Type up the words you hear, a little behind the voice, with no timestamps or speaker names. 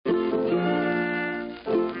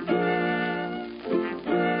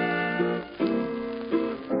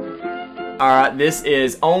Alright, this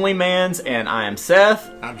is Only Mans, and I am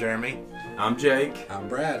Seth. I'm Jeremy. I'm Jake. I'm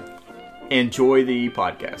Brad. Enjoy the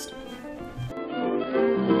podcast.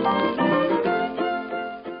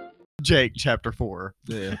 Jake, chapter 4.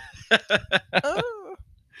 Yeah.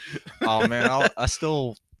 Oh man, I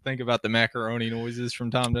still think about the macaroni noises from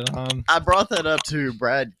time to time. I brought that up to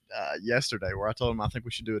Brad yesterday, where I told him I think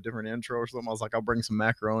we should do a different intro or something. I was like, I'll bring some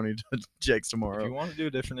macaroni to Jake's If tomorrow. you want to do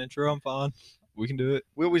a different intro, I'm fine. We can do it.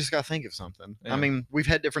 We just got to think of something. Yeah. I mean, we've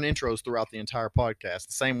had different intros throughout the entire podcast.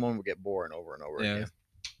 The same one would get boring over and over Yeah. again.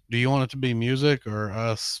 Do you want it to be music or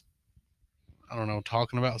us, I don't know,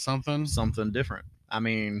 talking about something? Something different. I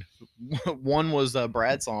mean, one was a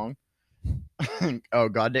Brad song. Oh,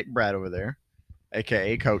 God Dick Brad over there,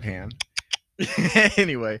 aka Coke Hand.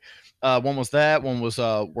 Anyway, one was that. One was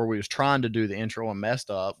where we was trying to do the intro and messed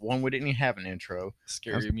up. One we didn't even have an intro.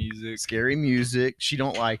 Scary music. Scary music. She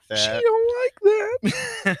don't like that. She don't like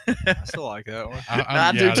that. I still like that one.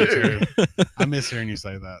 I do too. I miss hearing you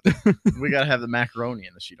say that. We gotta have the macaroni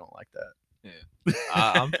in the she don't like that.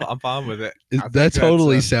 I'm fine with it. I think That that's,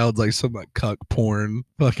 totally sounds like some like cuck porn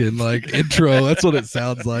fucking like intro. That's what it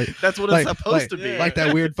sounds like. That's what Like- it's supposed to be. Like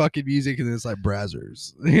that weird fucking music, and then it's like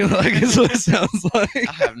Brazzers. You know, like it's what it sounds like.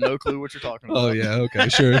 I have no clue what you're talking about. Oh yeah, okay,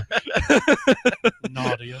 sure.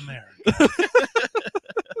 Naughty America.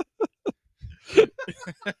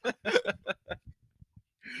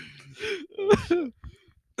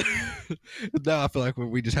 Now I feel like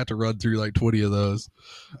we just have to run through like 20 of those.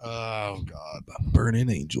 Oh God. Burning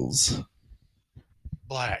angels.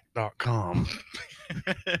 Black.com.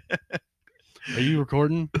 Are you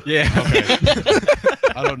recording? Yeah. Okay.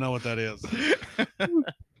 I don't know what that is.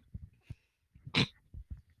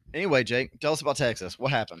 Anyway, Jake, tell us about Texas.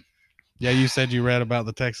 What happened? Yeah, you said you read about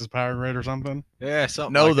the Texas power grid or something? Yeah.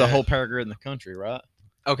 Something. No, like the that. whole power grid in the country, right?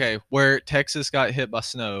 Okay, where Texas got hit by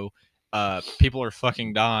snow, people are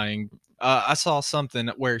fucking dying. I saw something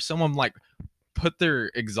where someone like put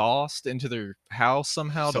their exhaust into their house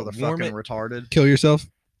somehow So to they're warm fucking it. retarded. Kill yourself.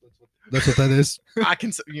 That's what that is. I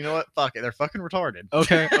can. You know what? Fuck it. They're fucking retarded.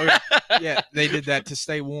 Okay. Yeah, they did that to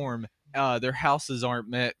stay warm. Their houses aren't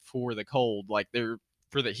meant for the cold, like they're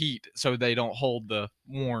for the heat, so they don't hold the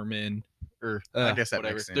warm in. Or I guess that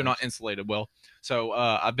whatever. makes They're not sense. insulated well. So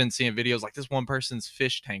I've been seeing videos like this one person's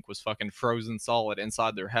fish tank was fucking frozen solid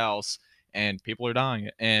inside their house, and people are dying.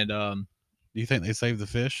 And Do you think they saved the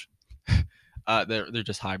fish? they're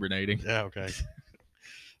just hibernating. Yeah, okay.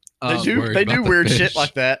 They Um, do. worried They about do the weird shit fish.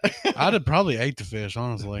 like that. I'd have probably ate the fish,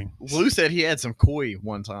 honestly. Lou said he had some koi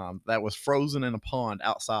one time that was frozen in a pond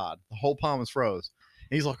outside. The whole pond was froze.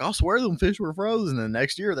 And he's like, I swear them fish were frozen. And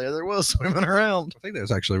next year there was swimming around. I think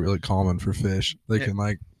that's actually really common for fish. They Yeah. can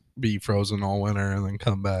like be frozen all winter and then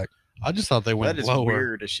come back. I just thought they went That is lower.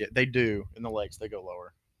 weird as shit. They do in the lakes. They go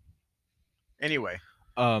lower. Anyway,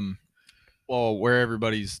 well, where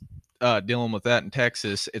everybody's dealing with that in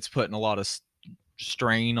Texas, it's putting a lot of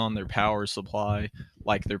strain on their power supply.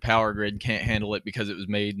 Like their power grid can't handle it because it was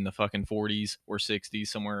made in the fucking 40s or 60s,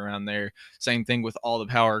 somewhere around there. Same thing with all the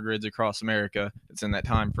power grids across America. It's in that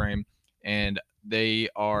time frame, and they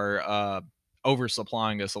are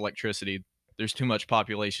oversupplying us electricity. There's too much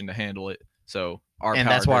population to handle it. So and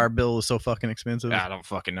that's why our bill is so fucking expensive. I don't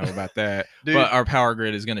fucking know about that. Dude. But our power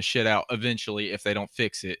grid is going to shit out eventually if they don't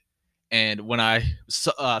fix it. And when I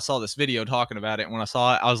saw this video talking about it, when I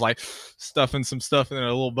saw it, I was like stuffing some stuff in a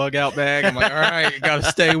little bug out bag. I'm like, all right, you got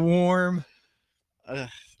to stay warm. I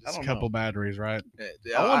Just don't a couple know. batteries, right?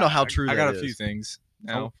 I wanna know how true I got that a few is. things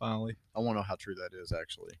now. Finally, I want to know how true that is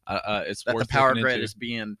actually. it's That the worth power looking grid into. is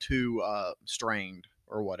being too strained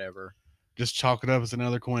or whatever. Just chalk it up as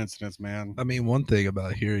another coincidence, man. I mean, one thing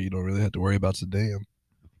about here you don't really have to worry about is the dam.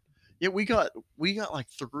 Yeah, we got like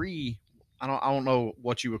three. I don't know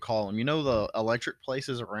what you would call them. You know the electric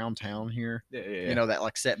places around town here. Yeah. You know that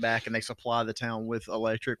like set back and they supply the town with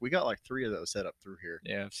electric. We got like three of those set up through here.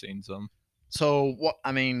 Yeah, I've seen some. So what?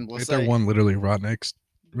 I mean, let's Ain't say that one literally right next,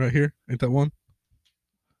 right here? Ain't that one?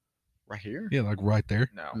 right here. Yeah, like right there.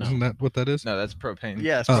 No, Isn't that what that is? no, that's propane.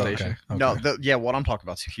 Yeah, it's Oh, station. okay. No, okay. yeah, what I'm talking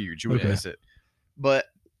about is huge. You would Okay. miss it. But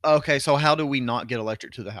okay, so how do we not get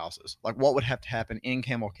electric to the houses? Like, what would have to happen in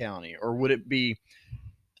Campbell County, or would it be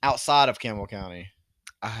outside of Campbell County?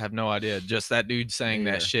 I have no idea. Just that dude saying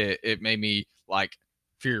Yeah. that shit, it made me like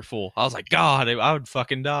fearful. I was like, God, I would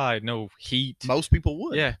fucking die. No heat. Most people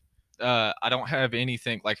would. Yeah. I don't have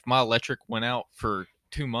anything. Like if my electric went out for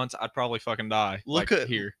 2 months, I'd probably fucking die. Look like, at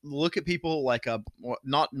here. Look at people like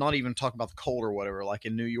not even talk about the cold or whatever. Like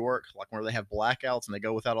in New York, like where they have blackouts and they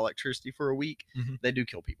go without electricity for a week. Mhm. They do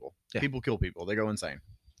kill people. Yeah. People kill people. They go insane.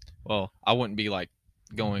 Well, I wouldn't be like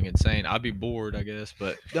going insane. I'd be bored, I guess.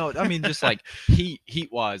 But no, I mean just like heat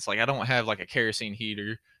wise, like I don't have like a kerosene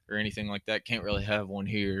heater or anything like that. Can't really have one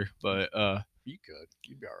here, but You could.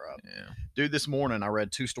 You'd be all right. yeah. Dude, this morning I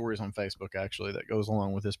read 2 stories on Facebook actually that goes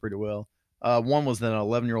along with this pretty well. One was that an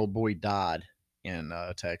 11-year-old boy died in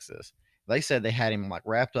Texas. They said they had him like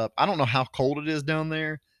wrapped up. I don't know how cold it is down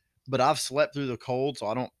there, but I've slept through the cold, so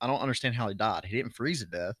I don't understand how he died. He didn't freeze to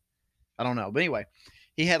death. I don't know. But anyway,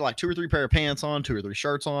 he had like 2 or 3 pair of pants on, 2 or 3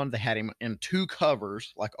 shirts on. They had him in 2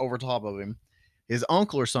 covers, like over top of him. His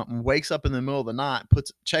uncle or something wakes up in the middle of the night,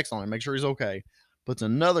 checks on him, makes sure he's okay, puts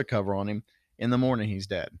another cover on him. In the morning, he's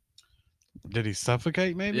dead. Did he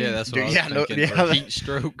suffocate? Maybe. Yeah, that's what Dude, I was yeah, no- thinking. yeah, Or that- heat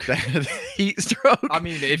stroke. Heat stroke. I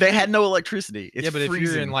mean, if they you- had no electricity. It's yeah, but freezing.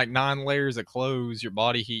 if you're in like 9 layers of clothes, your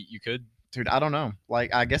body heat, you could. Dude, I don't know.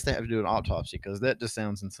 Like, I guess they have to do an autopsy because that just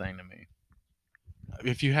sounds insane to me.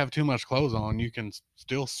 If you have too much clothes on, you can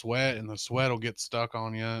still sweat, and the sweat will get stuck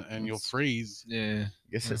on you, and you'll freeze. Yeah.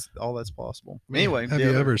 I guess it's all that's possible. I mean, Anyway, have the you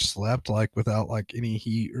other- ever slept like without like any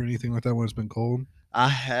heat or anything like that when it's been cold? I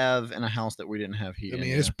have in a house that we didn't have heat. I in,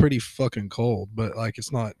 mean, yeah. it's pretty fucking cold, but like it's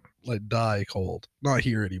not like die cold. Not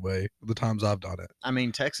here anyway. The times I've done it, I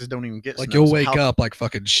mean, Texas don't even get like snow, you'll so wake how- up like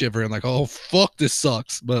fucking shivering, like oh fuck this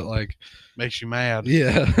sucks. But like Makes you mad.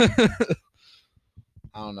 yeah,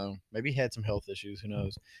 I don't know. Maybe he had some health issues. Who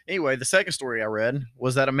knows? Anyway, the second story I read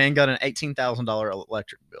was that a man got an $18,000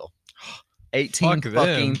 electric bill. Fuck them.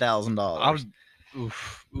 $18,000. I was.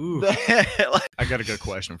 Oof. Oof. I got a good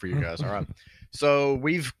question for you guys. All right. So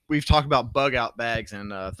we've talked about bug out bags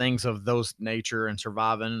and things of those nature and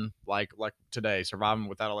surviving like today, surviving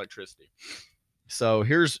without electricity. So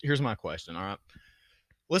here's my question. All right.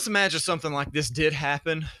 Let's imagine something like this did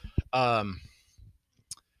happen.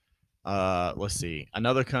 Let's see.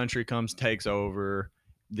 Another country comes, takes over.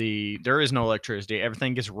 There is no electricity.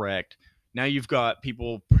 Everything gets wrecked. Now you've got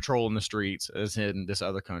people patrolling the streets as in this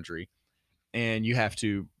other country, and you have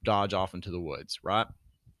to dodge off into the woods, right?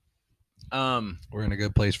 we're in a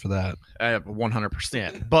good place for that.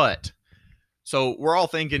 100%. But so we're all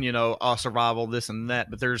thinking, survival, this and that,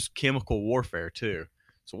 but there's chemical warfare too.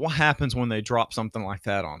 So what happens when they drop something like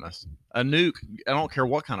that on us? A nuke, I don't care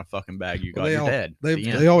what kind of fucking bag you got, Well, you're dead. They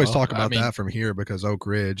The end. they always Well, talk I about mean- that from here because Oak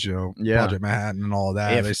Ridge, Yeah. Project Manhattan and all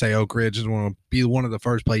that. If- They say Oak Ridge is going to be one of the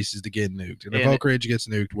first places to get nuked, and if And Oak Ridge gets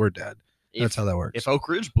nuked, we're dead. That's if, how that works. if Oak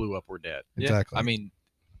Ridge blew up, we're dead. Yeah, Exactly. I mean,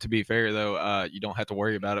 to be fair though, you don't have to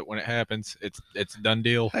worry about it when it happens. It's a done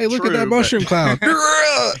deal. Hey, look True, at that but- mushroom cloud.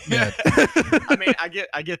 Dead. I mean,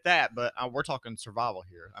 I get that, but we're talking survival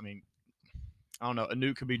here. I mean, I don't know. A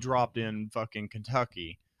nuke could be dropped in fucking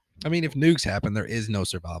Kentucky. I mean, if nukes happen, there is no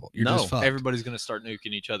survival. You're No, just fucked. Everybody's gonna start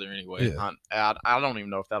nuking each other anyway. Yeah. I don't even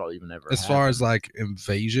know if that'll even ever. As far as like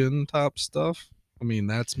invasion type stuff, I mean,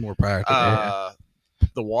 that's more practical.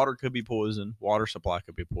 The water could be poison. Water supply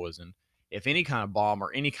could be poison. If any kind of bomb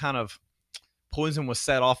or any kind of poison was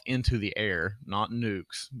set off into the air, not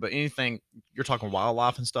nukes, but anything, you're talking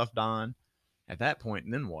wildlife and stuff dying. At that point,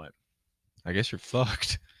 then what? I guess you're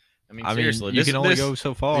fucked. I mean, I mean, seriously, you can only go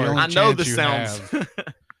so far. only I know chance this you sounds.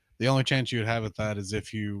 The only chance you would have with that is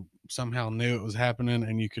if you somehow knew it was happening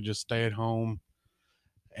and you could just stay at home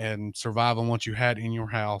and survive on what you had in your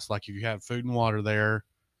house. Like if you had food and water there,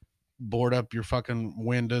 board up your fucking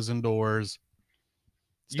windows and doors,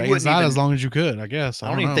 You stay wouldn't inside even- as long as you could, I guess. I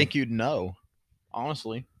don't even know. think you'd know,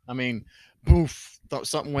 honestly. I mean, poof, thought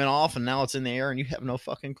something went off and now it's in the air and you have no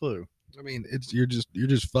fucking clue. I mean, you're just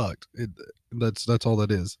fucked. That's all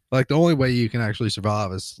that is. Like the only way you can actually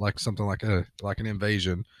survive is like something like an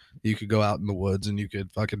invasion. You could go out in the woods and you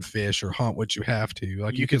could fucking fish or hunt what you have to.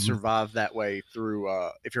 Like you could can survive that way through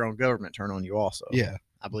if your own government turn on you also. Yeah,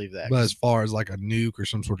 I believe that. but as far as like a nuke or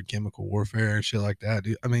some sort of chemical warfare and shit like that,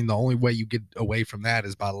 I mean, the only way you get away from that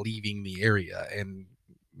is by leaving the area, and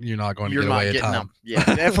you're not going to You're get not away in getting time. out. Yeah,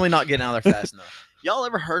 definitely not getting out there fast enough. Y'all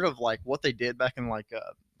ever heard of like what they did back in like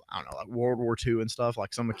I don't know, like World War II and stuff,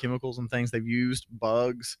 like some of the chemicals and things they've used,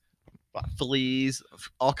 bugs, fleas,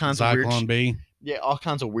 all kinds of weird Zyklon B. yeah, all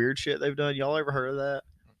kinds of weird shit they've done. Y'all ever heard of that?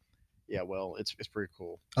 Yeah, well, it's pretty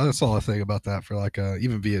cool. That's all I think about that for like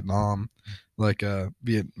even Vietnam, like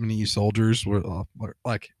Vietnamese soldiers were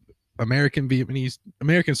like American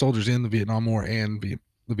soldiers in the Vietnam War and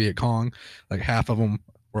the Viet Cong, like half of them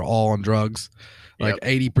were all on drugs. Like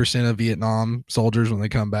 80% of Vietnam soldiers when they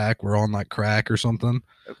come back were on like crack or something.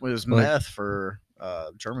 It was Like- meth for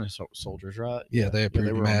German soldiers, right? Yeah, they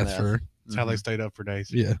approved were on meth for That's how they Mhm. stayed up for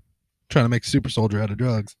days. yeah, trying to make a super soldier out of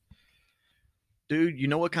drugs. Dude, you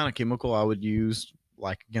know what kind of chemical I would use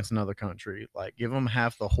like against another country. Like give them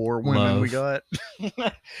half the whore women we got.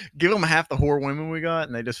 Love. Give them half the whore women we got,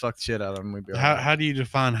 and they just fuck the shit out of them. We'd be How, like, how do you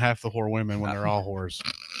define half the whore women when they're all whores?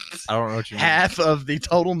 I don't know what you mean. half of the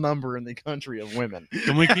total number in the country of women.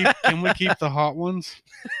 Can we keep the hot ones?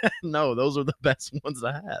 No, those are the best ones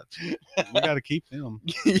to have. We got to keep them.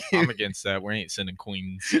 I'm against that. We ain't sending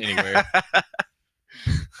queens anywhere.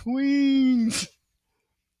 Queens.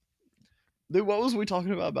 Dude, what was we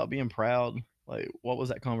talking about being proud? Like, what was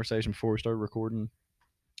that conversation before we started recording?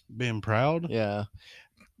 Being proud. Yeah.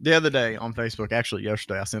 The other day on Facebook, actually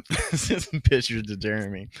yesterday, I sent some pictures to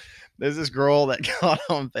Jeremy. There's this girl that got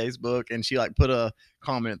on Facebook and she like put a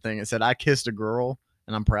comment thing and said, I kissed a girl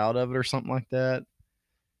and I'm proud of it or something like that.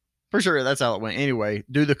 For sure, that's how it went. Anyway,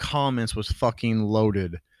 dude, the comments was fucking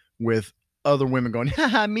loaded with other women going,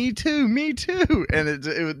 haha, me too. And it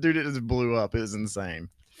dude, it just blew up. It was insane.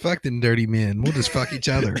 Fuck them dirty men. We'll just fuck each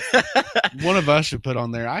other. One of us should put on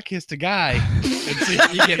there, I kissed a guy. And see,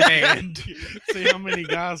 You get banned. see how many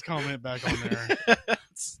guys comment back on there.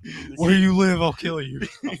 Where you live, I'll kill you.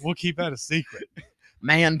 We'll keep that a secret.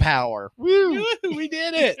 Manpower. Woo. We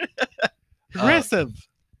did it. Progressive.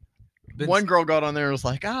 One girl got on there and was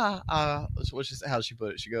like, what's she say? How she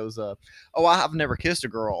put it? She goes, oh, I've never kissed a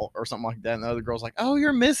girl or something like that. And the other girl's like, oh,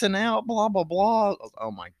 you're missing out, blah, blah, blah. Oh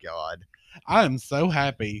my God. I am so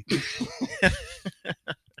happy.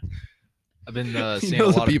 I've been You seeing know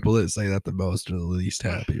a the lot of people that say that the most are the least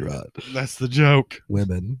happy, right? That's the joke.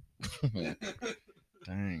 Women.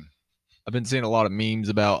 Dang. I've been seeing a lot of memes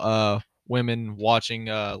about women watching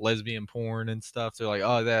lesbian porn and stuff. They're like,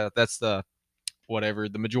 oh, that's the whatever,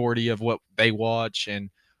 the majority of what they watch and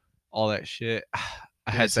all that shit.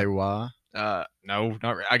 I had to say why. no,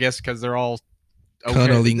 not really. I guess because they're all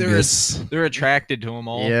Cunnilingus. They're attracted to them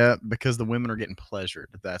all. Yeah, because the women are getting pleasured.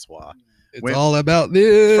 That's why. It's all about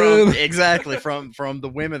them. Exactly from the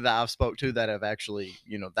women that I've spoke to that have actually,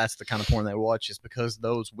 that's the kind of porn they watch is because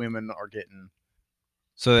those women are getting.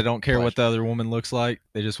 So they don't care what the other woman looks like.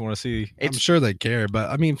 They just want to see. I'm sure they care,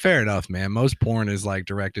 but I mean, fair enough, man. Most porn is like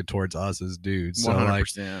directed towards us as dudes. So 100%.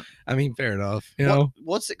 like, I mean, fair enough. You know,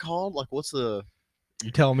 what's it called? Like, what's the?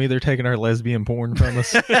 You telling me they're taking our lesbian porn from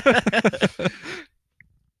us?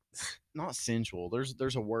 Not sensual.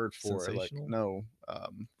 There's a word for it. Like Sensational?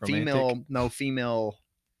 no, female.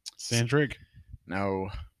 Centric. No,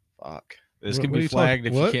 fuck. This What- can what are be you flagged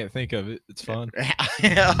talking- if what? you can't think of it. It's fun.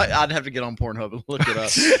 I'd have to get on Pornhub and look it up.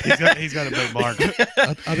 He's got a big mark.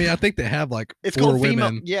 I mean, I think they have like It's 4 called female.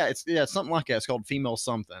 women. Yeah, it's something like that. It's called female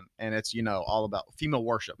something, and it's all about female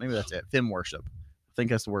worship. Maybe that's it. Fem worship. I think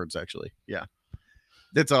that's the words actually. Yeah.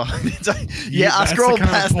 It's a yeah. I That's scrolled the kind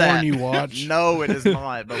past of porn that. you watch. No, it is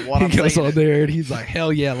not. But what He I'm goes saying, on there and he's like,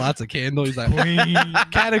 hell yeah, lots of candle. He's like,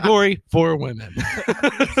 category for women.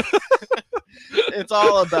 it's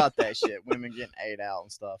all about that shit. Women getting ate out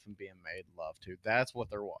and stuff and being made love to. That's what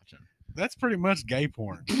they're watching. That's pretty much gay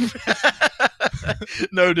porn.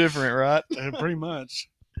 No different, right? Pretty much.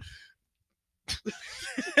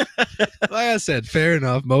 Like I said, fair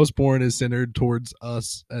enough. Most porn is centered towards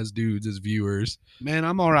us as dudes, as viewers. Man,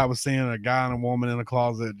 I'm all right with seeing a guy and a woman in a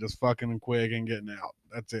closet just fucking quick and getting out.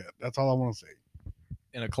 That's it. That's all I want to see.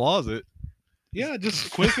 In a closet. Yeah,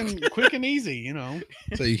 just quick and easy,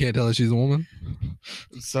 So you can't tell that she's a woman?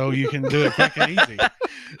 So you can do it quick and easy.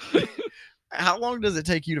 How long does it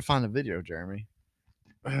take you to find a video, Jeremy?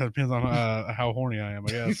 It depends on how horny I am,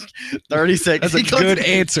 I guess. 30 seconds. That's a good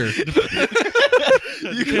answer.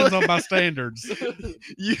 It depends on my standards.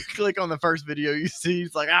 You click on the first video you see,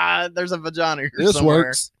 it's like, there's a vagina here This somewhere.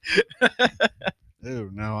 works. Ew,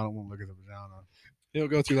 no, I don't want to look at the vagina. You'll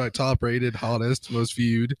go through like top rated, hottest, most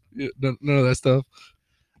viewed. None of that stuff.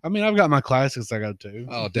 I mean, I've got my classics I go to.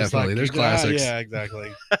 Oh, Just definitely. There's classics. Yeah,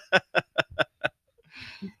 exactly.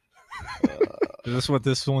 Is this what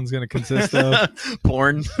this one's going to consist of?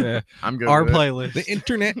 Porn. Yeah. I'm good. Our with it. playlist. The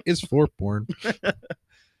internet is for porn.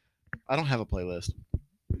 I don't have a playlist.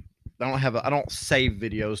 I don't save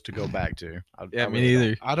videos to go back to. Yeah, I me really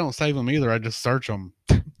neither. I don't save them either. I just search them.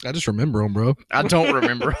 I just remember them, bro. I don't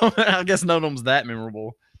remember. I guess none of them's that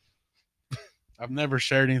memorable. I've never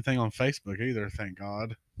shared anything on Facebook either, thank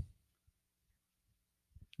God.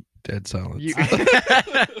 Dead silence.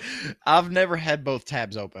 I've never had both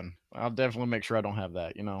tabs open. I'll definitely make sure I don't have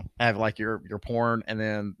that. I have like your porn and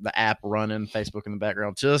then the app running, Facebook in the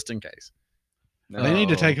background, just in case. They need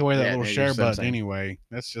to take away that Yeah, little yeah, share you see what I'm button saying? anyway.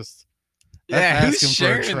 That's just Yeah, who's asking for a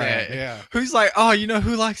sharing track. that? Yeah. Who's like, oh, you know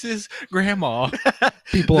who likes this? Grandma.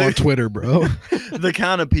 People on Twitter, bro. The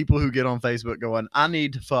kind of people who get on Facebook going, I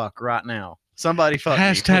need to fuck right now. Somebody fuck me,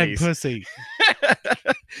 Hashtag please. pussy.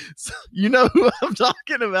 So, you know who I'm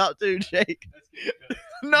talking about, dude, Jake.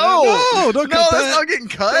 No, No, don't cut that's that. not getting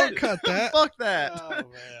cut. Don't cut that. Fuck that. Oh, man.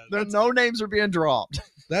 There, no names are being dropped.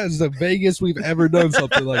 That is the vaguest we've ever done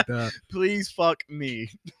something like that. Please fuck me.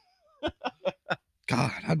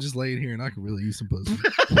 God, I'm just laying here and I can really use some pussy.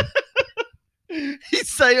 He's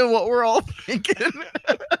saying what we're all thinking.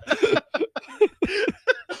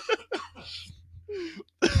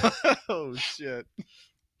 Oh shit.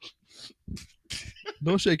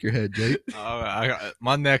 Don't shake your head, Jake.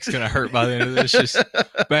 My neck's gonna hurt by the end of this. Just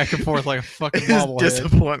back and forth like a fucking His bobblehead.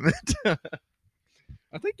 disappointment.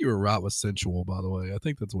 I think you were right with sensual, by the way. I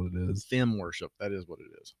think that's what it is. Fem worship. That is what it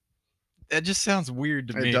is. That just sounds weird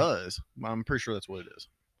to me. It does. I'm pretty sure that's what it is.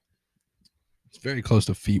 It's very close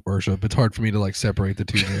to feet worship. It's hard for me to like separate the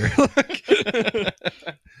two there.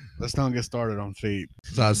 Let's not get started on feet.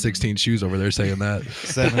 Size 16 shoes over there saying that.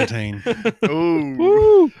 17. Ooh.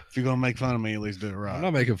 Woo! If you're gonna make fun of me, at least do it I'm right.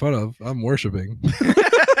 not making fun of. I'm worshiping.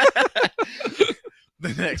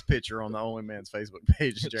 The next picture on the Only Man's Facebook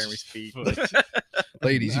page is Jeremy's feet.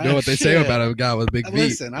 Ladies, you know what they say Shit. about a guy with big feet.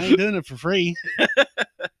 Listen, I ain't doing it for free.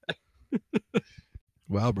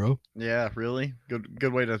 Wow, bro. Yeah, really?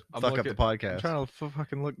 Good way to I'm fuck up looking- the I'm podcast. trying to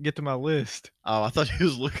fucking get to my list. Oh, I thought he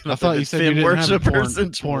was looking I up. thought if you it's said you Fem didn't have a worship or porn,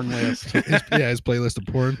 sensual. porn list. His playlist of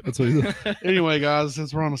porn. That's what he's Anyway, guys,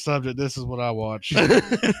 since we're on the subject, this is what I watch.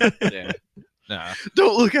 Yeah. Nah.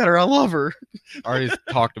 Don't look at her. I love her. I already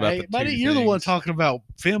talked about Hey, the buddy, two you're the one things. talking about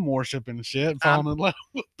fem worship and shit and falling in love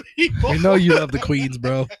with people. We know you love the queens,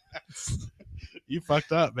 bro. You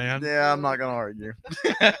fucked up, man. Yeah, I'm not gonna argue.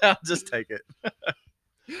 I'll just take it.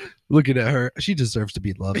 Looking at her, she deserves to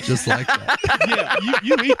be loved just like that. Yeah,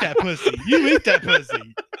 you eat that pussy. You eat that pussy.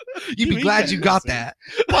 You'd You be eat glad that you got pussy. that.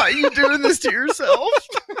 Why are you doing this to yourself?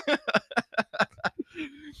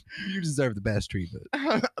 You deserve the best treatment.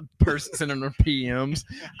 Person sending her PMs.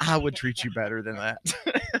 I would treat you better than that.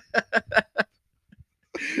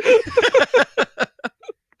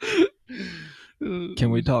 Can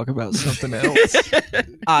we talk about something else?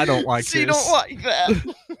 I don't like She this. don't like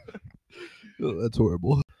that. Oh, that's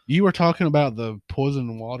horrible. You were talking about the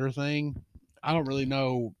poison water thing. I don't really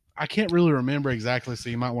know. I can't really remember exactly, so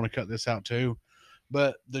you might want to cut this out too.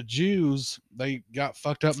 But the Jews, they got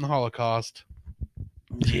fucked up in the Holocaust.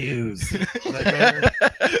 Jews.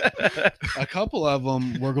 A couple of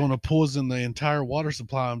them were going to poison the entire water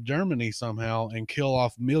supply of Germany somehow and kill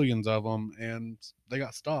off millions of them, and they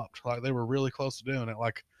got stopped. Like they were really close to doing it.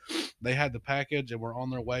 Like they had the package and were on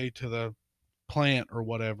their way to the plant or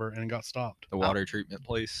whatever, and got stopped. The water treatment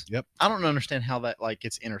place. I don't understand how that like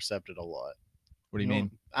gets intercepted a lot. What do you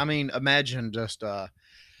mean? I mean, imagine just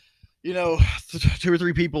you know, 2 or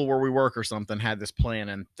 3 people where we work or something had this plan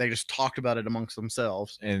and they just talked about it amongst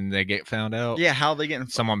themselves. And they get found out. Yeah, how they getting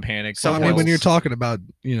Someone panics. Someone I mean, when you're else. talking about,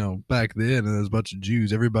 back then and there's a bunch of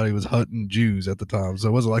Jews, everybody was hunting Jews at the time. So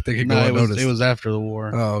it wasn't like they could go No, unnoticed. it was after the war.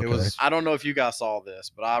 Oh, okay. It was I don't know if you guys saw this,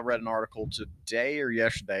 but I read an article today or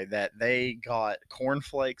yesterday that they got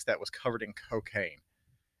cornflakes that was covered in cocaine,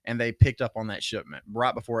 and they picked up on that shipment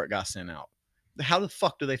right before it got sent out. How the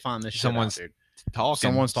fuck do they find this shit out, Someone's dude? talking.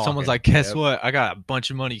 Someone's talking. Someone's like, guess Yep. what? I got a bunch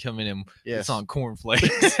of money coming in. Yes. It's on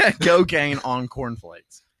cornflakes. Cocaine on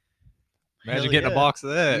cornflakes. Imagine Hell getting yeah. a box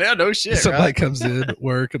of that. Yeah, no shit. Somebody right? comes in at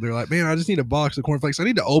work and they're like, "Man, I just need a box of cornflakes. I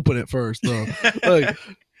need to open it first, though." Like,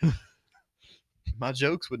 My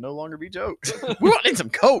jokes would no longer be jokes. We want need some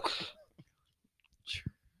coke.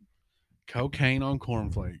 cocaine on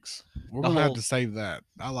cornflakes. We're The gonna have whole- to save that.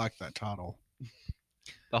 I like that title.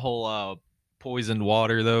 The whole poisoned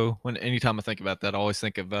water, though. Anytime I think about that, I always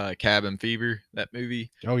think of Cabin Fever, that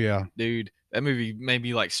movie. Oh yeah. Dude, that movie made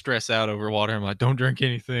me like stress out over water. I'm like, don't drink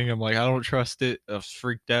anything. I'm like, I don't trust it. I was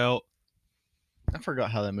freaked out. I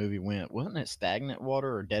forgot how that movie went. Wasn't it stagnant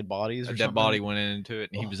water or dead bodies? A Or dead something? body went into it,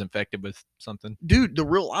 and he Oh. was infected with something. Dude, the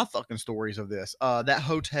real life fucking stories of this. That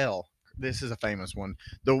hotel. This is a famous one.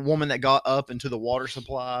 The woman that got up into the water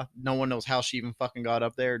supply, no one knows how she even fucking got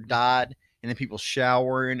up there, died, and then people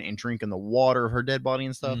showering and drinking the water of her dead body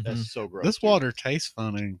and stuff. Mhm. That's so gross. This dude. water tastes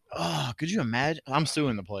funny. Oh, could you imagine? I'm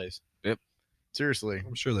suing the place. Yep. Seriously.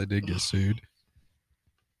 I'm sure they did get sued.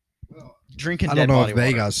 Drinking I dead don't know body if they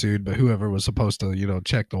water. got sued, but whoever was supposed to,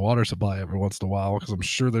 check the water supply every once in a while, because I'm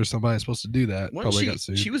sure there's somebody supposed to do that. When Probably got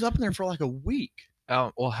sued. she was up in there for like a week.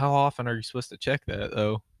 Well, how often are you supposed to check that,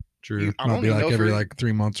 though? True. I Might don't be even know like if every you're-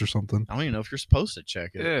 3 months or something. I don't even know if you're supposed to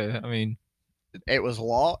check it. Yeah, I mean, It was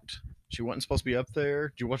locked. She wasn't supposed to be up there.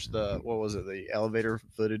 Did you watch the elevator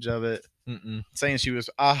footage of it? mm-mm. Saying she was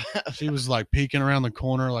She was like peeking around the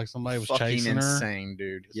corner like somebody was fucking chasing her. insane,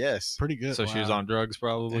 dude. Yes. Pretty good. So she was Wow. on drugs,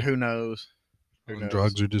 probably. Who knows? Who knows?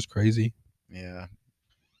 Drugs are just crazy. Yeah.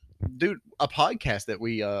 dude, a podcast that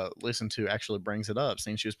we listened to actually brings it up,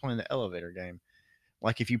 saying she was playing the elevator game.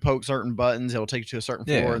 Like if you poke certain buttons, it'll take you to a certain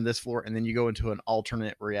floor Yeah. and this floor, and then you go into an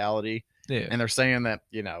alternate reality. Yeah. And they're saying that,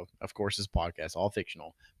 of course, this podcast all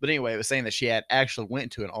fictional. But anyway, it was saying that she had actually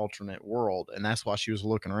went to an alternate world, and that's why she was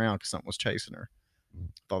looking around because something was chasing her.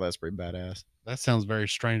 Thought that's pretty badass. That sounds very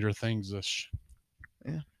Stranger Things-ish.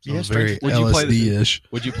 Yeah, Sounds very Would you play the- LSD-ish.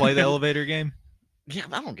 Would you play the elevator game? yeah.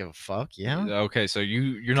 I don't give a fuck. Yeah, Okay, so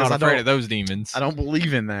you're 'Cause not I afraid don't- of those demons. I don't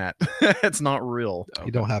believe in that. It's not real.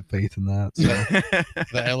 You don't have faith in that. So.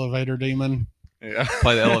 The elevator demon. Yeah.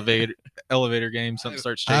 play the elevator game. Something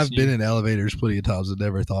starts chasing I've been you. in elevators plenty of times and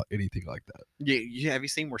never thought anything like that. Yeah, have you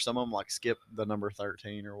seen where some of them like skip the number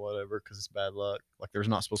 13 or whatever because it's bad luck? Like there's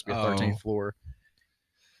not supposed to be a 13th Oh. floor.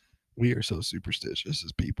 We are so superstitious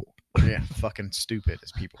as people. Yeah, fucking stupid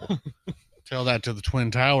as people. Tell that to the Twin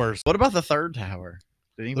Towers. What about the third tower?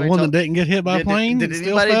 Did The anybody one tell, that didn't get hit by a plane Did and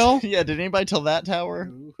still anybody? fell? Yeah, did anybody tell that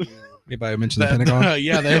tower? Anybody mention the Pentagon?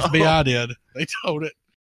 Yeah, the FBI did. They told it.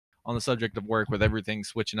 On the subject of work, with everything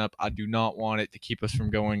switching up, I do not want it to keep us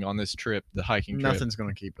from going on this trip, the hiking trip. Nothing's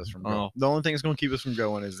going to keep us from going. Oh. The only thing that's going to keep us from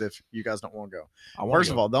going is if you guys don't want to go. I wanna First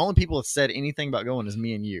go. of all, the only people that said anything about going is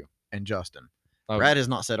me and you and Justin. Oh, Brad has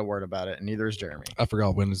not said a word about it, and neither is Jeremy. I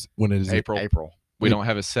forgot when it is. April. April. We don't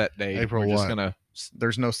have a set date. April We're just what? gonna.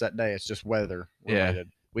 There's no set day. It's just weather Yeah.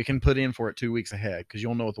 related. We can put in for it 2 weeks ahead because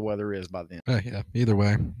you'll know what the weather is by then. Yeah. Either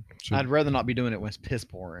way. Should- I'd rather not be doing it when it's piss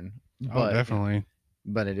pouring, Oh, but definitely.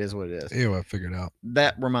 but it is what it is. Ew, I figured out.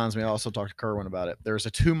 That reminds me, I also talked to Kerwin about it. There's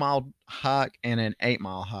a 2-mile hike and an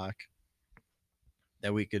 8-mile hike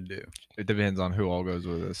that we could do. It depends on who all goes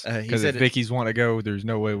with us. He Because said if it- Vicky's want to go, there's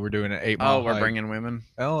no way we're doing an 8-mile. Oh, we're hike. bringing women.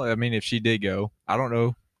 Well, I mean, if she did go, I don't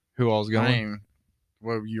know who all's I going. mean,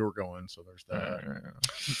 well, you're going, so there's that.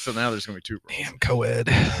 So now there's gonna be 2 girls. Damn, co-ed.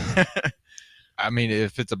 I mean,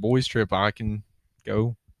 if it's a boys' trip, I can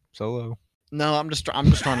go solo. No, I'm just trying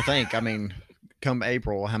to think. I mean, come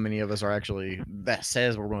April, how many of us are actually that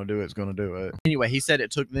says we're going to do it is going to do it. Anyway, he said it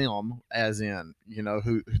took them, as in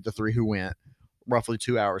who the 3 who went, roughly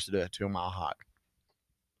 2 hours to do a 2-mile hike.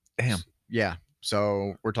 Damn. Yeah.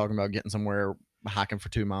 So we're talking about getting somewhere hiking for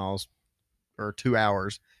 2 miles or 2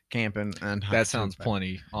 hours, camping and hiking That to sounds back.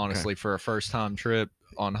 plenty, honestly, for a first-time trip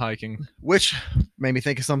on hiking. Which made me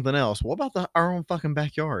think of something else. What about our own fucking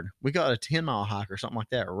backyard? We got a 10-mile hike or something like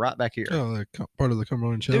that right back here. Oh, like part of the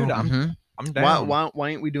Cumberland Chill. Dude, I'm Mhm. I'm down. Why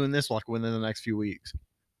ain't we doing this like within the next few weeks?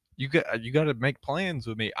 You got to make plans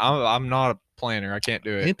with me. I'm not a planner. I can't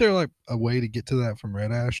do it. Ain't there like a way to get to that from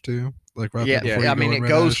Red Ash too? Like right Yeah, there before I you mean go it in Red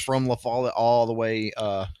goes Ash? from La Follette all the way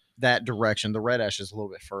that direction. The Red Ash is a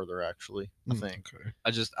little bit further actually, I Mm, think.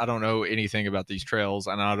 Okay. I don't know anything about these trails,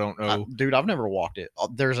 and I don't know. Dude, I've never walked it.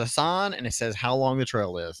 There's a sign and it says how long the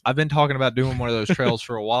trail is. I've been talking about doing one of those trails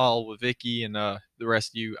for a while with Vicky and the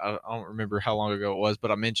rest of you. I don't remember how long ago it was,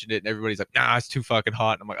 but I mentioned it, and everybody's like, "Nah, it's too fucking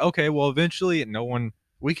hot." And I'm like, "Okay, well, eventually." And no one.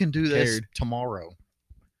 We can do this Cared. tomorrow.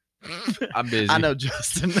 I'm busy. I know,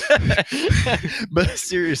 Justin. But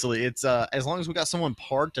seriously, it's as long as we got someone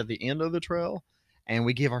parked at the end of the trail and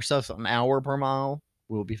we give ourselves an hour per mile,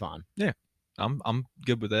 we'll be fine. I'm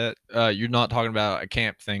good with that. You're not talking about a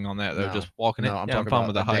camp thing on that though. No. Just walking No, it. I'm Yeah, talking fine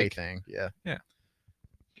about with the day hike. thing. Yeah. Yeah.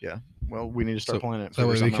 Yeah. Well, we need to start So- planning it. That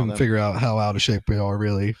way we can figure out how out of shape we are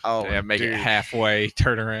really. Oh, Yeah, make dude. it halfway,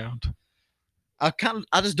 turn around.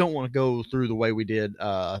 I just don't want to go through the way we did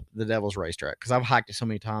the Devil's Racetrack because I've hiked it so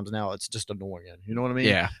many times now. It's just annoying. You know what I mean?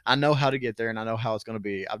 Yeah, I know how to get there and I know how it's going to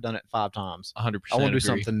be. I've done it 5 times. 100%. I want to do agree.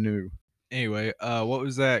 something new. Anyway, what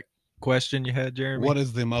was that question you had, Jeremy? What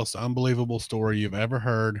is the most unbelievable story you've ever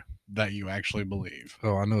heard that you actually believe?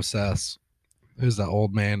 Oh, I know Sass. Who's that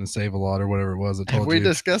old man in Save a Lot or whatever it was? I told Have we you.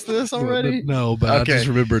 discussed this already? No, but I Okay. just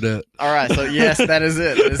remembered it. All right. So, yes, that is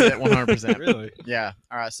it. That is it 100%. Really? Yeah.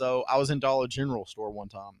 All right. So I was in Dollar General store one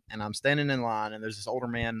time and I'm standing in line and there's this older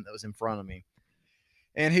man that was in front of me.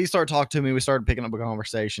 And he started talking to me. We started picking up a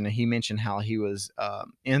conversation and he mentioned how he was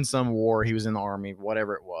in some war. He was in the army,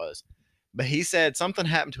 whatever it was. But he said something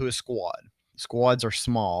happened to his squad. Squads are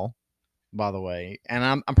small, by the way. And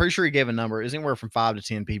I'm pretty sure he gave a number. It was anywhere from 5 to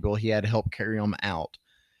 10 people. He had to help carry them out.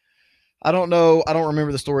 I don't know. I don't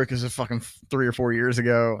remember the story because it's fucking 3 or 4 years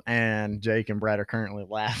ago. And Jake and Brad are currently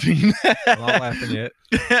laughing. I'm not laughing yet.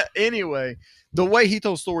 Anyway, the way he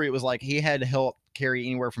told the story, it was like he had to help carry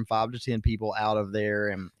anywhere from 5 to 10 people out of there.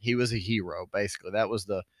 And he was a hero, basically. That was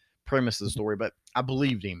the premise of the story. But I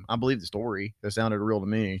believed him. I believed the story. It sounded real to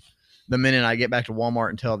me. The minute I get back to Walmart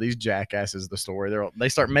and tell these jackasses the story, they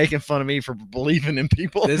start making fun of me for believing in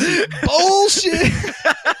people. This is bullshit.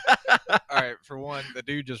 All right, for one, the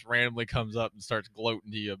dude just randomly comes up and starts gloating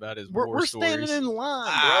to you about his We're war standing stories. in line,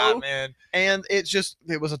 Ah, bro. man. And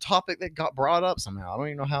it was a topic that got brought up somehow. I don't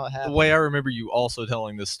even know how it The happened. way I remember you also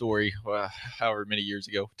telling this story, however many years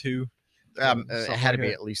ago, 2. It something had to like be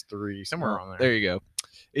that. at least 3, somewhere Oh, on there. There you go.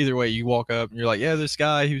 Either way, you walk up and you're like, yeah, this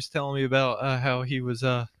guy he was telling me about how he was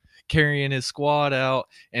carrying his squad out,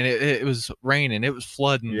 and it was raining, it was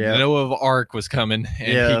flooding, Yeah. Noah Ark was coming,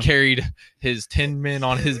 and Yeah. he carried his 10 men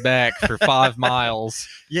on his back for 5 miles.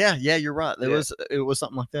 Yeah, you're right. Yeah. It was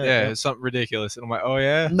something like that. Yeah, Yep. it's something ridiculous. And I'm like, oh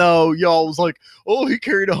yeah. No, y'all was like, oh, he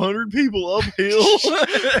carried 100 people uphill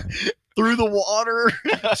through the water.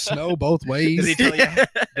 Snow both ways. Did he tell you?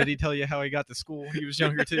 Did he tell you how he got to school? He was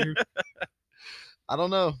younger too. I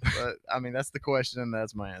don't know, but I mean that's the question, and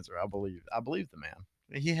that's my answer. I believe the man.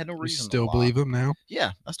 He had no You reason. to still lie. believe him now?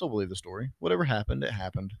 Yeah, I still believe the story. Whatever happened, it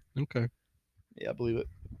happened. Okay. Yeah, I believe it.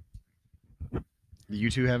 Do you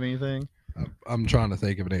two have anything? I'm trying to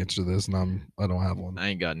think of an answer to this, and I don't have one. I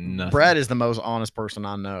ain't got nothing. Brad is the most honest person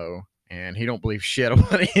I know, and he don't believe shit of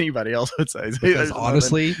what anybody else would say. So Because there's nothing.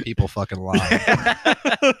 honestly, people fucking lie.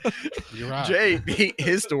 You're right. Jay,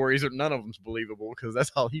 his stories are none of them's believable because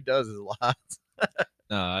that's all he does is lies.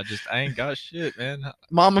 No, I ain't got shit, man.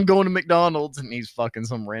 Mom, I'm going to McDonald's, and he's fucking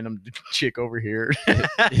some random chick over here.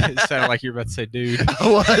 It sounded like you were about to say, dude.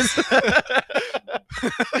 I was.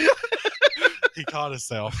 He caught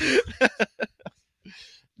himself.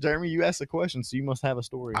 Jeremy, you asked a question, so you must have a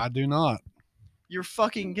story. I do not. You're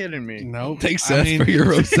fucking kidding me. No. Thanks, Seth, for your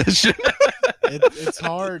roast session. It's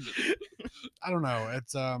hard. I don't know.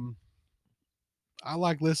 It's I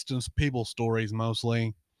like listening to people's stories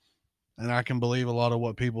mostly, and I can believe a lot of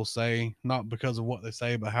what people say, not because of what they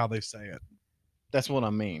say, but how they say it. That's what I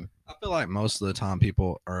mean. I feel like most of the time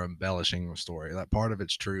people are embellishing the story. Like part of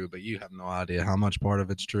it's true, but you have no idea how much part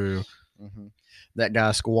of it's true. Mm-hmm. That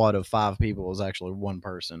guy's squad of 5 people was actually one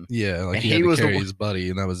person. Yeah, like And he he had to was the carry one- his buddy,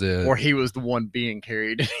 and that was it. Or he was the one being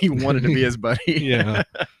carried, and he wanted to be his buddy. Yeah.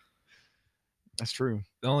 That's true.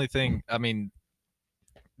 The only thing, I mean,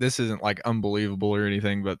 this isn't like unbelievable or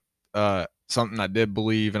anything, but something I did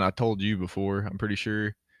believe, and I told you before, I'm pretty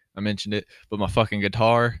sure I mentioned it, but my fucking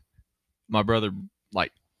guitar, my brother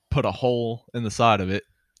like put a hole in the side of it,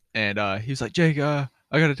 and he was like, Jake,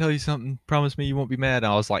 I gotta tell you something, promise me you won't be mad.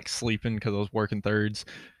 And I was like sleeping because I was working thirds,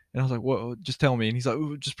 and I was like, what, just tell me. And he's like,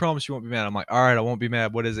 "Ooh, just promise you won't be mad." I'm like, all right, I won't be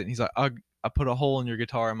mad, what is it? And he's like, I put a hole in your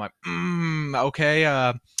guitar. I'm like, okay,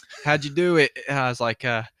 how'd you do it? And I was like,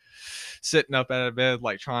 sitting up out of bed,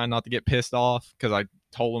 like trying not to get pissed off because I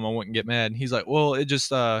told him I wouldn't get mad. And he's like, well, it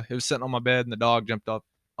just it was sitting on my bed, and the dog jumped up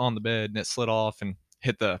on the bed, and it slid off and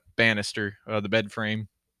hit the banister, the bed frame.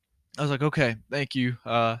 I was like, okay, thank you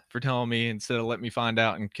for telling me instead of let me find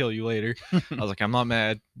out and kill you later. I was like, I'm not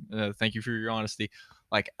mad. Thank you for your honesty.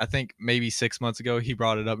 Like, I think maybe 6 months ago, he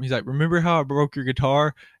brought it up. He's like, remember how I broke your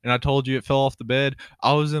guitar and I told you it fell off the bed?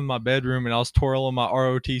 I was in my bedroom and I was twirling my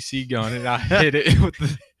ROTC gun and I hit it with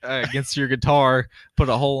the, against your guitar, put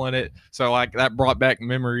a hole in it. So, like, that brought back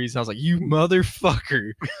memories. I was like, you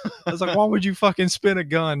motherfucker. I was like, why would you fucking spin a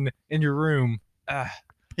gun in your room?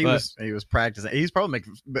 He was practicing. He's probably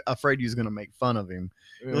afraid he was going to make fun of him.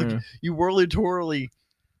 Look, you whirly twirly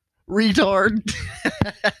retard.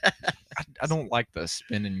 I don't like the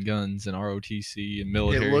spinning guns and ROTC and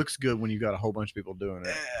military. It looks good when you got a whole bunch of people doing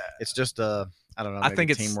it. It's just I don't know. I maybe think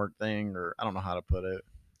a it's- teamwork thing, or I don't know how to put it.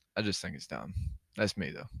 I just think it's dumb. That's me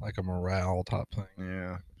though. Like a morale type thing.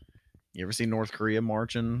 Yeah. You ever see North Korea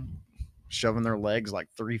marching, shoving their legs like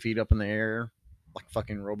 3 feet up in the air, like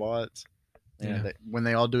fucking robots? Yeah. When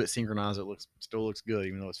they all do it synchronized, it still looks good,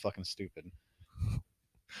 even though it's fucking stupid.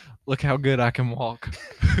 Look how good I can walk.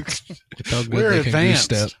 Look how good We're they can goose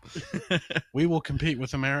advanced. step. We will compete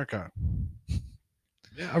with America.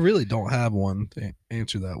 Yeah, I really don't have one to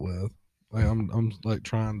answer that with. Like, I'm like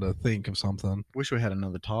trying to think of something. Wish we had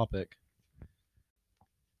another topic.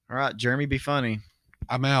 All right, Jeremy, be funny.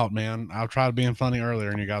 I'm out, man. I tried being funny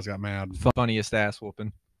earlier and you guys got mad. Funniest ass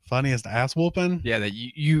whooping. Funniest ass whooping? Yeah, that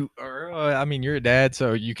you are. I mean, you're a dad,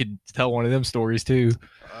 so you could tell one of them stories too.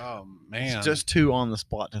 Oh, man. It's just 2 on the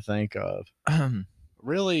spot to think of.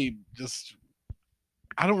 really just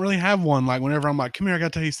I don't really have one. Like whenever I'm like, come here, I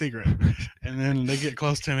gotta tell you a secret. And then they get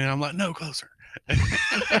close to me and I'm like, no, closer. And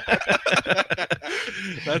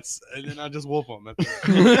then I just whoop them. I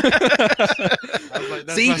was like,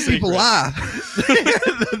 that's See, my people secret. lie.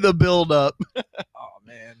 The build up. Oh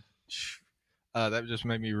man, that just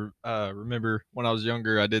made me remember when I was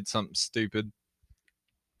younger. I did something stupid.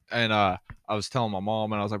 and I was telling my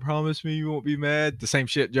mom, and I was like, "Promise me you won't be mad." The same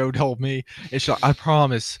shit Joe told me. And she's like, "I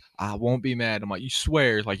promise I won't be mad." I'm like, "You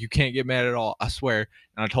swear? Like you can't get mad at all? I swear."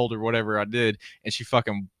 And I told her whatever I did, and she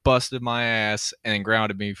fucking busted my ass and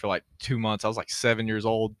grounded me for like 2 months. I was like 7 years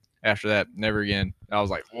old. After that, never again. I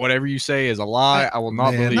was like, "Whatever you say is a lie. I will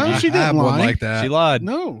not Man, believe No, you." she I have didn't one lie. like that. She lied.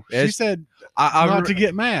 No, she It's- said I not re- to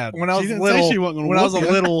get mad. when I was she didn't little, say she wasn't going to when I was a whoop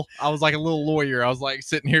ya. little, I was like a little lawyer. I was like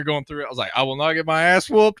sitting here going through it. I was like, I will not get my ass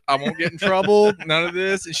whooped. I won't get in trouble. None of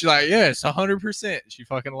this. And she's like, yes, 100%. She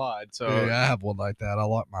fucking lied. So Dude, I have one like that. I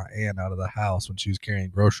locked my aunt out of the house when she was carrying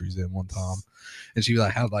groceries in one time, and she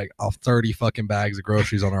like had like 30 fucking bags of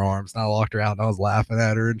groceries on her arms. And I locked her out, and I was laughing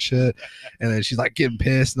at her and shit. And then she's like getting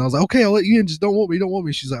pissed, and I was like, "Okay, I'll let you in. Just don't whoop me. Don't whoop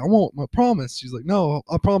me." She's like, "I won't. I promise." She's like, "No,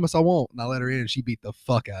 I promise I won't." And I let her in, and she beat the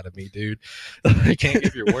fuck out of me, dude. you can't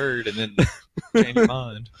give your word and then change your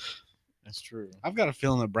mind. That's true. I've got a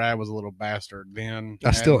feeling that Brad was a little bastard then.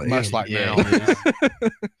 I still and much am. like Yeah, now. he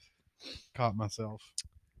is. Caught myself.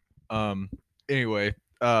 Anyway,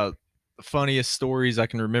 the funniest stories I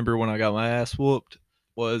can remember when I got my ass whooped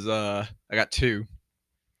was I got two.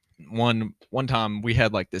 One time we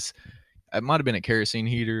had like this, it might have been a kerosene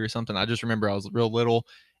heater or something. I just remember I was real little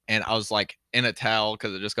and I was like in a towel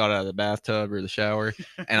because I just got out of the bathtub or the shower,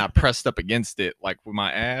 and I pressed up against it like with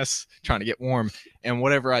my ass trying to get warm. And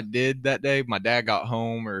whatever I did that day, my dad got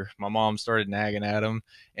home or my mom started nagging at him,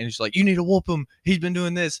 and he's like, "You need to whoop him. He's been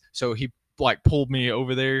doing this." So he like pulled me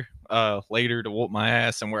over there later to whoop my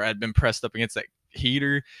ass, and where I'd been pressed up against that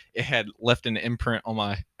heater, it had left an imprint on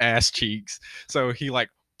my ass cheeks. So he like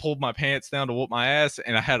pulled my pants down to whoop my ass,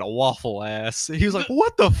 and I had a waffle ass. He was like,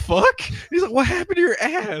 "What the fuck?" He's like, "What happened to your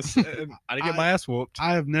ass?" And I didn't get my ass whooped.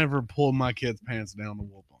 I have never pulled my kids' pants down to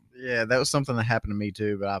whoop them. Yeah, that was something that happened to me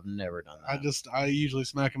too, but I've never done that. I usually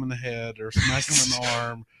smack them in the head or smack them in the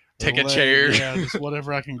arm. or Take the a leg. chair. Yeah, just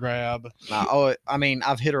whatever I can grab. I mean,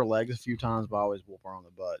 I've hit her legs a few times, but I always whoop her on the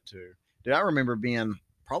butt too. Dude, I remember being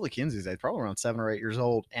probably Kenzie's age, probably around 7 or 8 years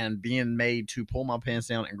old, and being made to pull my pants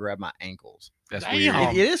down and grab my ankles. That's Damn. weird.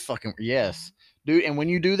 It is fucking yes, dude. And when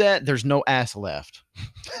you do that, there's no ass left.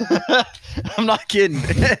 I'm not kidding.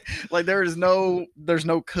 Like there's no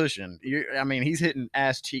cushion. I mean, he's hitting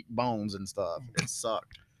ass cheek bones and stuff. It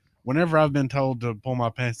sucked. Whenever I've been told to pull my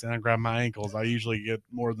pants down and grab my ankles, I usually get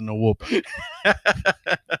more than a whooping. I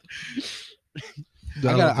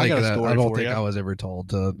got a story I don't for think you. I was ever told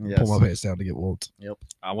to Yes. pull my pants down to get whooped.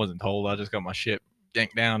 I wasn't told. I just got my shit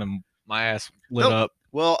yanked down and my ass lit Nope. up.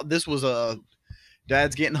 Well, this was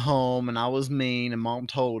dad's getting home, and I was mean, and mom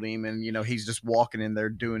told him, and he's just walking in there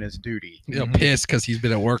doing his duty. You know, Mhm. pissed because he's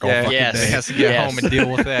been at work all Yeah, fucking yes. He day. has to get Yes. home and deal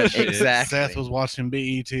with that shit. Exactly. Seth was watching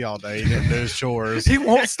BET all day. He didn't do his chores. He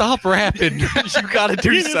won't stop rapping. You gotta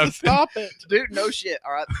do He needs to something. Stop it. Dude, no shit.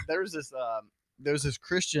 All right, there's this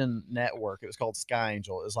Christian network. It was called Sky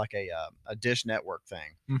Angel. It was like a Dish Network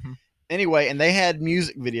thing. Mhm. Anyway, and they had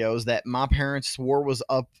music videos that my parents swore was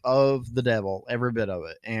up of the devil, every bit of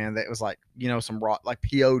it. And it was like, some rock, like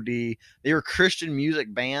POD. They were Christian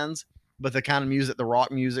music bands, but the kind of music, the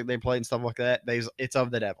rock music they played and stuff like that, it's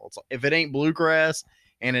of the devil. It's, if it ain't bluegrass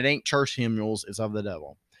and it ain't church hymnals, it's of the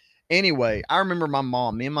devil. Anyway, I remember my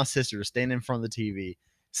mom, me and my sister standing in front of the TV,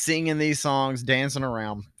 singing these songs, dancing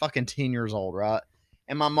around, fucking 10 years old, right?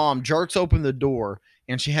 And my mom jerks open the door,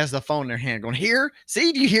 and she has the phone in her hand going, "Here,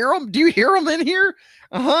 see, do you hear them? Do you hear them in here?"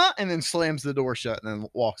 And then slams the door shut and then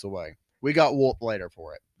walks away. We got whooped later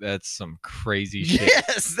for it. That's some crazy shit.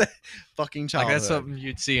 Yes. Fucking Like childhood. that's something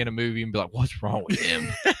you'd see in a movie and be like, "What's wrong with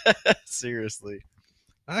him?" Seriously.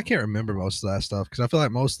 I can't remember most of that stuff because I feel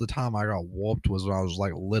like most of the time I got whooped was when I was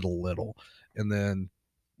like little, and then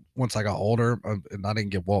once I got older and I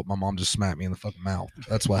didn't get whooped, my mom just smacked me in the fucking mouth.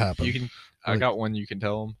 That's what happened. You can. I got one. You can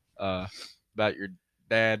tell him about your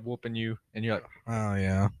dad whooping you, and you're like, Oh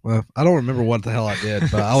yeah. Well, I don't remember what the hell I did,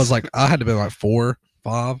 but I was like, I had to be like 4,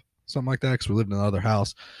 5, something like that, because we lived in another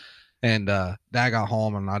house. And dad got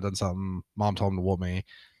home and I done something. Mom told him to whoop me,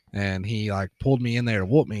 and he like pulled me in there to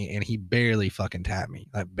whoop me, and he barely fucking tapped me,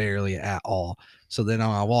 like barely at all. So then when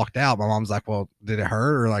I walked out, my mom's like, "Well, did it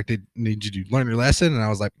hurt, or like did you learn your lesson?" And I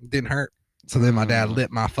was like, "It didn't hurt." So then my dad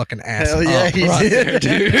lit my fucking ass Hell up yeah, he right there, did.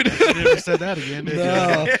 dude. Never said that again, did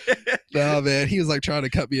No. you? No, man, he was like trying to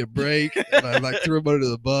cut me a break, and I like threw him under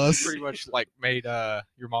the bus. pretty much like made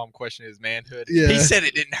your mom question his manhood. Yeah. He said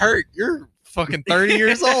it didn't hurt. You're fucking 30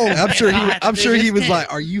 years old. I'm sure he was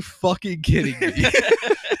like, "Are you fucking kidding me?"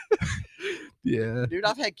 Yeah. Dude,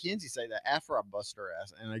 I've had Kenzie say that after I bust her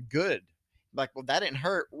ass, and a good. Like, well, that didn't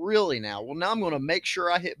hurt. Really now? Well, now I'm going to make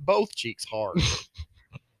sure I hit both cheeks hard.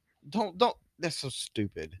 Don't. That's so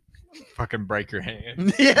stupid. Fucking break your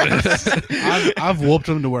hand. Yes. I've whooped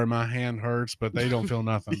them to where my hand hurts, but they don't feel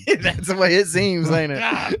nothing. That's the way it seems, ain't it?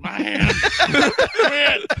 God, my hand.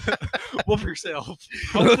 Quit. Whoop yourself.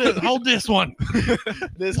 Hold this one.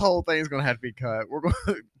 This whole thing's gonna have to be cut. We're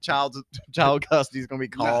going child custody is gonna be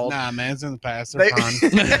called. Nah, man, it's in the past. They're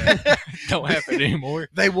fine. Don't happen anymore.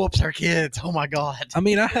 They whoops our kids. Oh my god. I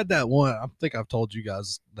mean, I had that one. I think I've told you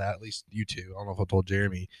guys that, at least you two. I don't know if I told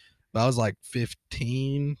Jeremy, but I was like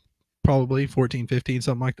 15, probably 14, 15,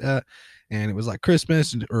 something like that. And it was like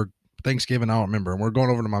Christmas or Thanksgiving. I don't remember. And we're going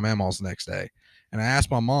over to my mama's the next day. And I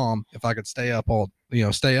asked my mom if I could stay up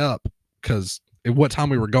because what time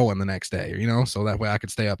we were going the next day, so that way I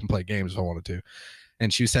could stay up and play games if I wanted to.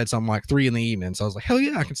 And she said something like 3 p.m. So I was like, hell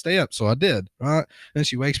yeah, I can stay up. So I did. Right. And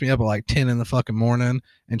she wakes me up at like 10 in the fucking morning.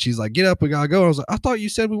 And she's like, get up, we gotta go. I was like, I thought you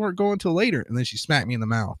said we weren't going till later. And then she smacked me in the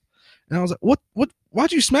mouth. And I was like,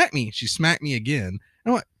 why'd you smack me? She smacked me again. And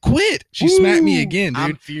I'm like, quit. She smacked me again, dude.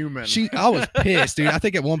 I'm fuming. I was pissed, dude. I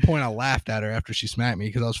think at one point I laughed at her after she smacked me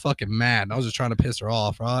because I was fucking mad. And I was just trying to piss her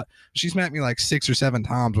off, right? She smacked me like 6 or 7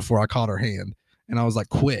 times before I caught her hand. And I was like,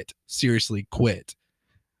 quit. Seriously, quit.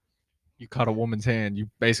 You caught a woman's hand. You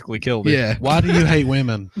basically killed her. Yeah. Why do you hate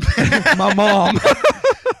women? My mom.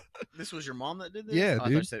 This was your mom that did this? Yeah, I thought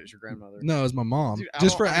dude. you said it was your grandmother. No, it was my mom. Dude, I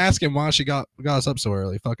just don't for understand. asking why she got us up so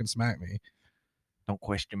early. Fucking smacked me. Don't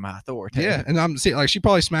question my authority. Yeah. And I'm see, like, she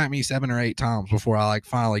probably smacked me 7 or 8 times before I like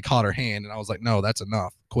finally caught her hand. And I was like, no, that's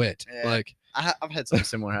enough. Quit. Yeah. Like, I've had something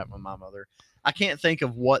similar happen with my mother. I can't think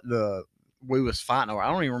of what we was fighting over.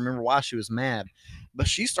 I don't even remember why she was mad, but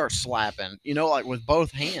she starts slapping, like with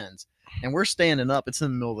both hands, and we're standing up. It's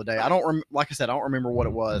in the middle of the day. Like I said, I don't remember what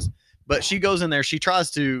it was, but she goes in there. She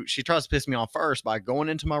tries to piss me off first by going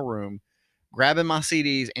into my room, grabbing my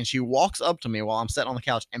CDs, and she walks up to me while I'm sitting on the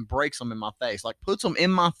couch and breaks them in my face, like puts them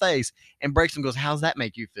in my face and breaks them. Goes, how's that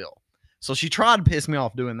make you feel? So she tried to piss me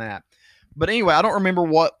off doing that. But anyway, I don't remember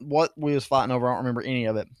what we was fighting over. I don't remember any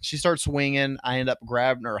of it. She starts swinging. I end up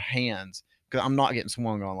grabbing her hands because I'm not getting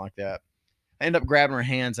swung on like that. I ended up grabbing her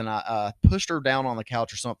hands and I pushed her down on the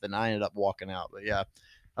couch or something. I ended up walking out. But yeah,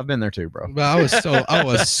 I've been there too, bro. but I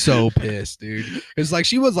was so pissed, dude. It's like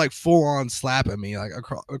she was like full on slapping me like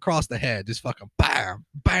across the head, just fucking bam,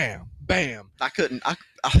 bam, bam. I couldn't.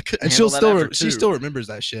 And handle she still remembers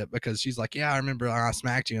that shit because she's like, yeah, I remember I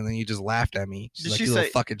smacked you and then you just laughed at me. She's Did like, she you little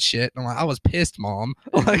say- fucking shit. And I'm like, I was pissed, mom.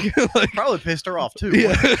 like probably pissed her off too.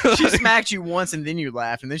 yeah. She smacked you once and then you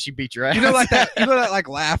laughed and then she beat your ass. like that like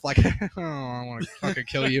laugh like oh, I want to fucking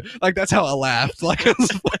kill you. Like that's how I laughed. Like I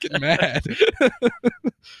was fucking mad.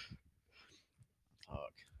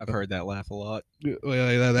 I've heard that laugh a lot.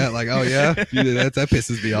 that like, oh yeah, that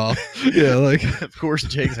pisses me off. Yeah, like Of course,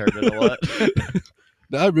 Jake's heard it a lot.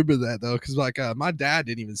 I remember that though, because like my dad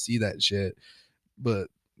didn't even see that shit, but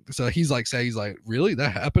so he's like, really,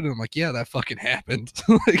 that happened? And I'm like, yeah, that fucking happened.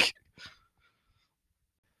 Like,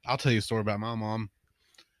 I'll tell you a story about my mom.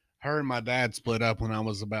 Her and my dad split up when I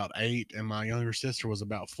was about 8, and my younger sister was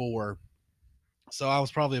about 4. So I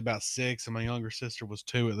was probably about 6, and my younger sister was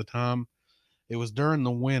 2 at the time. It was during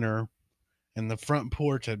the winter, and the front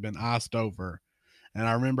porch had been iced over. And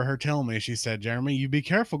I remember her telling me, she said, Jeremy, you be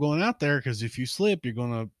careful going out there because if you slip, you're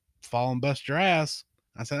going to fall and bust your ass.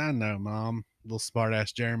 I said, I know, Mom. Little smart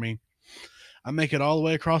ass Jeremy. I make it all the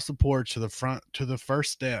way across the porch to the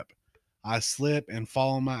first step. I slip and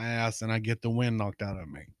fall on my ass, and I get the wind knocked out of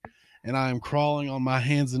me. And I am crawling on my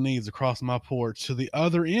hands and knees across my porch to the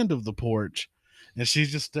other end of the porch. And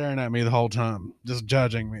she's just staring at me the whole time, just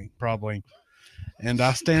judging me, probably. And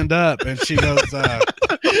I stand up, and she goes, are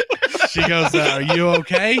you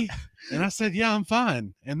okay? And I said, yeah, I'm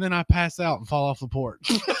fine. And then I pass out and fall off the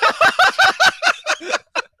porch.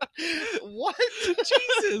 What?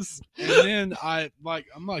 Jesus. And then I'm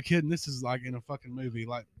not kidding. This is like in a fucking movie.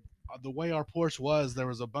 Like the way our porch was, there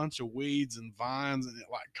was a bunch of weeds and vines, and it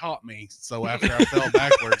like caught me. So after I fell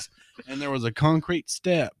backwards, and there was a concrete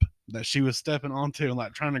step that she was stepping onto and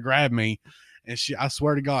like trying to grab me. And I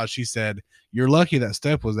swear to God, she said, you're lucky that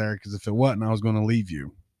step was there, because if it wasn't, I was going to leave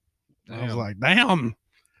you. I was like, damn.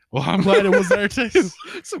 Well, I'm glad it was there too.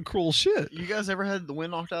 Some cruel shit. You guys ever had the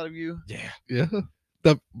wind knocked out of you? Yeah, Yeah.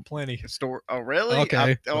 plenty. Oh, really?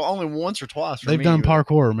 Okay. Only once or twice. For They've me, done but-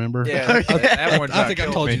 parkour, remember? Yeah, that one. I think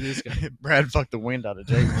I told you this guy. Brad fucked the wind out of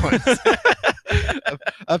Jake once.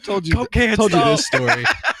 I've told you Cocaine told you style. this story.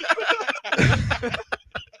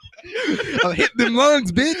 I hit them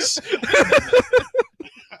lungs, bitch.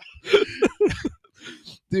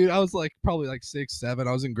 Dude, I was like probably like 6, 7.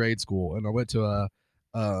 I was in grade school and I went to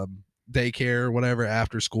a daycare or whatever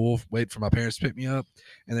after school, wait for my parents to pick me up.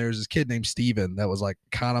 And there was this kid named Steven that was like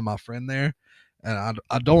kind of my friend there. and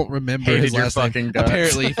I don't remember Hated his your last name. fucking guts.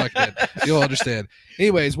 Apparently, he fucking did. You'll understand.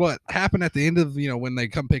 Anyways, what happened at the end of when they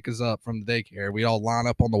come pick us up from the daycare, we all line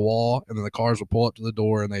up on the wall, and then the cars will pull up to the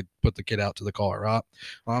door, and they put the kid out to the car, right?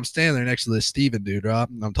 Well, I'm standing there next to this Steven dude, right?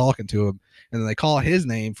 And I'm talking to him, and then they call his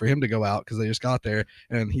name for him to go out because they just got there,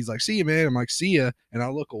 and he's like, "See you, man." I'm like, "See ya," and I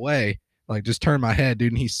look away. Like, just turn my head,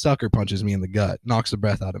 dude, and he sucker punches me in the gut, knocks the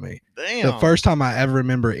breath out of me. Damn. The first time I ever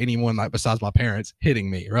remember anyone, like, besides my parents, hitting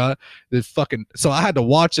me, right? So I had to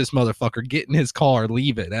watch this motherfucker get in his car,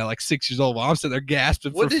 leave it at like 6 years old while I'm sitting there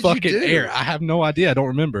gasping What for did you fucking do? air. I have no idea. I don't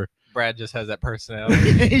remember. Brad just has that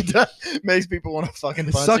personality. He does, makes people want to fucking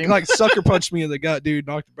punch him. Like, sucker punched me in the gut, dude,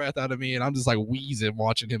 knocked the breath out of me, and I'm just like wheezing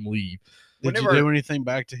watching him leave. Did Whenever- you do anything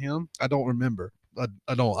back to him? I don't remember.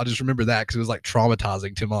 I don't. I just remember that because it was like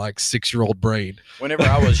traumatizing to my like 6-year-old brain. Whenever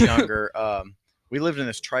I was younger, we lived in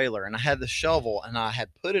this trailer, and I had the shovel, and I had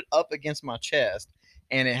put it up against my chest,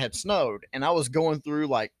 and it had snowed, and I was going through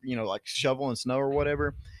like shoveling snow or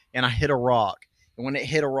whatever, and I hit a rock. And when it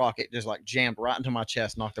hit a rock, it just like jammed right into my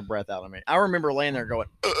chest, knocked the breath out of me. I remember laying there going,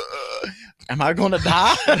 "Am I going to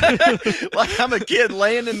die?" Like I'm a kid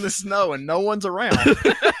laying in the snow and no one's around.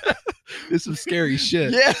 It's some scary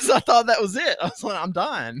shit. Yes, I thought that was it. I was like, I'm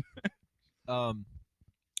dying. I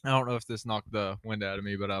don't know if this knocked the wind out of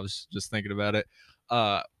me, but I was just thinking about it.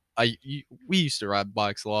 We used to ride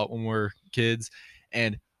bikes a lot when we were kids,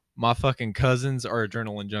 and my fucking cousins are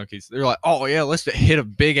adrenaline junkies. They're like, "Oh yeah, let's hit a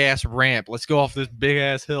big ass ramp. Let's go off this big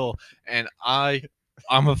ass hill." And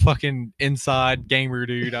I'm a fucking inside gamer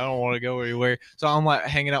dude. I don't want to go anywhere. So I'm like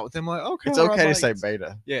hanging out with them. Like, okay, It's I'll ride okay to say bikes.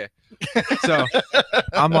 beta. Yeah. So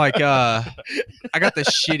I'm like, I got this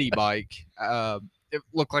shitty bike. It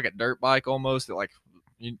looked like a dirt bike almost. I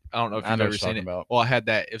don't know if I you've know ever what you're seen talking it. about. Well, I had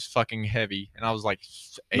that. It was fucking heavy, and I was like,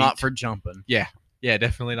 8. Not for jumping. Yeah,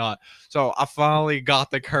 definitely not. So I finally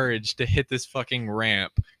got the courage to hit this fucking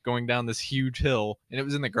ramp going down this huge hill, and it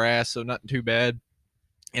was in the grass, so nothing too bad.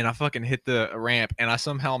 And I fucking hit the ramp, and I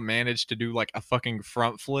somehow managed to do like a fucking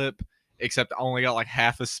front flip, except I only got like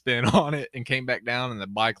half a spin on it and came back down, and the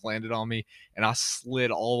bike landed on me, and I slid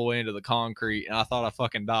all the way into the concrete, and I thought I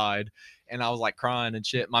fucking died. And I was like crying and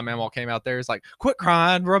shit. My mama came out there. It's like, "Quit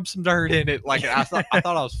crying, rub some dirt in it." Like I thought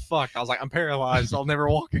I was fucked. I was like, "I'm paralyzed. I'll never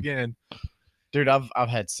walk again." Dude, I've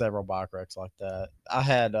had several bike wrecks like that. I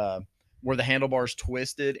had where the handlebars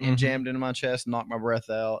twisted and Mhm. jammed into my chest, knocked my breath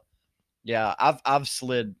out. Yeah, I've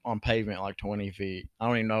slid on pavement like 20 feet. I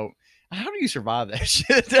don't even know. How do you survive that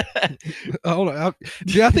shit? Hold on.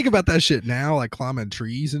 I think about that shit now, like climbing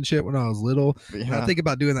trees and shit when I was little. And I Yeah. think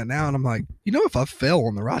about doing that now, and I'm like, if I fell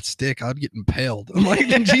on the right stick, I'd get impaled. I'm like,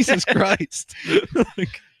 Jesus Christ. I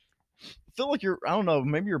feel like I don't know,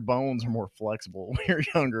 maybe your bones are more flexible when you're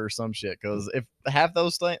younger or some shit. Because if half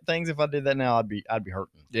those things, if I did that now, I'd be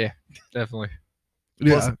hurting. Definitely.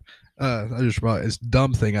 Yeah. I just brought this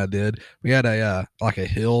dumb thing I did. We had a like a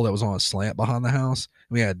hill that was on a slant behind the house.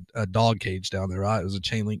 We had a dog cage down there, right? It was a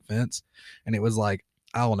chain link fence, and it was like,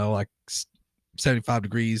 I don't know, like 75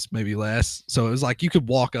 degrees, maybe less. So it was like you could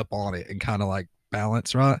walk up on it and kind of like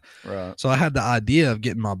balance, right? Right. So I had the idea of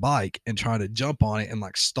getting my bike and trying to jump on it and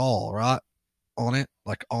like stall right on it,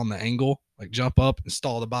 like on the angle, like jump up and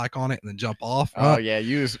stall the bike on it and then jump off. Oh Right? yeah,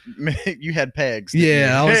 you had pegs. didn't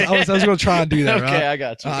Yeah, you? I was gonna try and do that. Okay, Right? I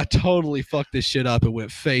got you. I totally fucked this shit up and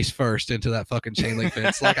went face first into that fucking chain link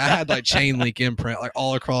fence. Like I had like chain link imprint like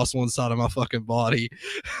all across one side of my fucking body.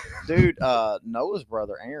 Dude, Noah's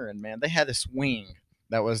brother Aaron, man, they had a swing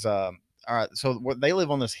that was all right. So they live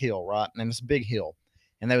on this hill, right, and it's a big hill,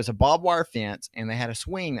 and there was a barbed wire fence, and they had a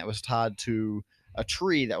swing that was tied to a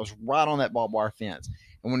tree that was right on that barbed wire fence.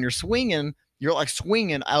 And when you're swinging, you're like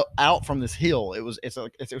swinging out from this hill. It's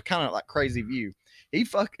kind of like crazy view. He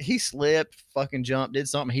slipped, fucking jumped, did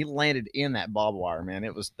something. He landed in that barbed wire, man.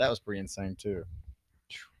 That was pretty insane too.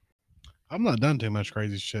 I've not done too much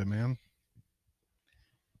crazy shit, man.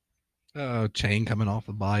 Chain coming off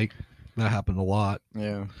the bike. That happened a lot.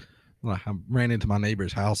 Yeah. Like I ran into my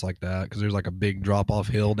neighbor's house like that because there's like a big drop off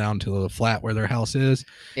hill down to the flat where their house is.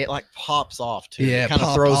 It like pops off too. Yeah, it kind of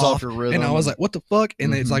popped throws off, off your rhythm. And I was like, what the fuck?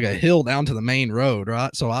 And it's Mhm. like a hill down to the main road, right?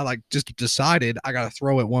 So I like just decided I got to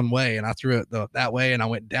throw it one way, and I threw it that way, and I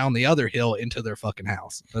went down the other hill into their fucking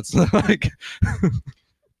house. That's like,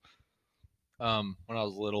 When I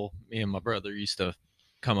was little, me and my brother used to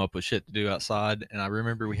come up with shit to do outside, and I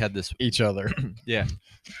remember we had this each other.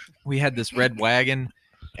 red wagon,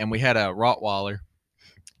 and we had a Rottweiler,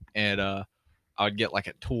 and I would get like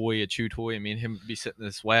a chew toy, and me and him would be sitting in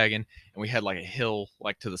this wagon, and we had like a hill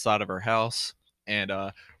like to the side of our house, and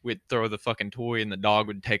we'd throw the fucking toy, and the dog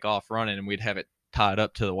would take off running, and we'd have it tie it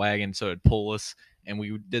up to the wagon so it'd pull us, and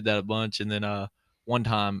we did that a bunch. And then one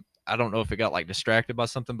time, I don't know if it got like distracted by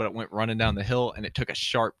something, but it went running down the hill and it took a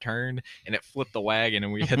sharp turn and it flipped the wagon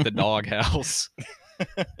and we hit the doghouse.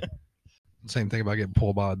 Same thing about getting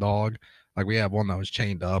pulled by a dog. Like we had one that was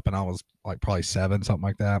chained up, and I was like probably 7, something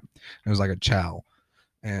like that. It was like a chow,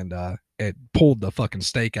 and it pulled the fucking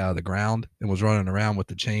stake out of the ground and was running around with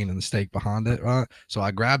the chain and the stake behind it, right? So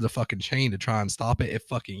I grabbed the fucking chain to try and stop it. It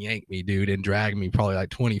fucking yanked me, dude, and dragged me probably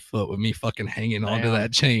like 20 foot with me fucking hanging onto Damn.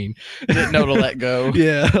 that chain. Didn't know to let go.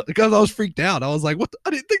 Yeah, because I was freaked out. I was like, "What?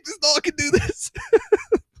 I didn't think this dog could do this."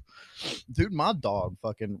 Dude, my dog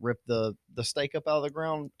fucking ripped the stake up out of the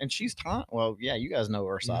ground, and she's tiny. Well, yeah, you guys know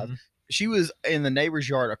her size. Mhm. She was in the neighbor's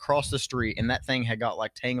yard across the street, and that thing had got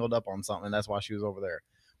like tangled up on something. And that's why she was over there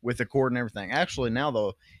with the cord and everything. Actually, now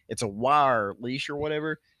though, it's a wire leash or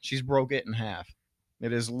whatever. She's broke it in half.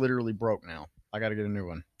 It is literally broke now. I got to get a new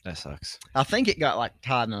one. That sucks. I think it got like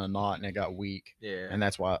tied in a knot and it got weak, Yeah. and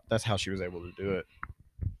that's how she was able to do it.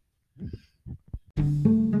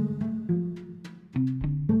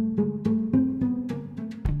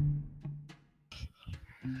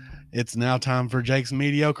 It's now time for Jake's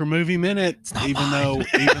mediocre movie minute. Even though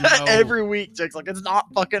Every week, Jake's like, it's not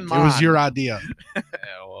fucking it mine. was your idea, Yeah,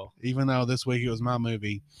 well, even though this week it was my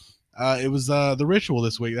movie. It was The Ritual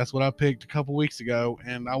this week. That's what I picked a couple weeks ago,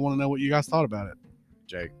 and I want to know what you guys thought about it.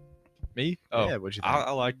 Jake. me? Oh, Yeah, what'd you think?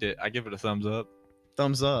 I liked it. I give it a thumbs up.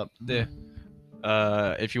 Thumbs up. Yeah.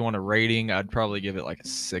 If you want a rating, I'd probably give it like a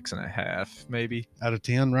 6.5, maybe. Out of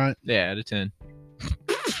 10, right? Yeah, out of 10.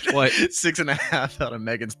 What? 6.5 out of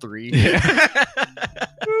Megan's 3. Dude,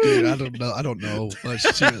 I don't know. I don't know what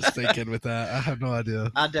she was thinking with that. I have no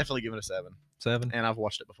idea. I'd definitely give it a 7, 7? and I've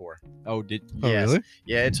watched it before. Oh, did Oh, Yes. really?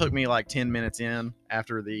 Yeah, it took me like 10 minutes in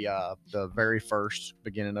after the very first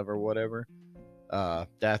beginning of or whatever.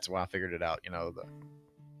 That's why I figured it out. You know,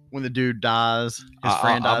 when the dude dies, his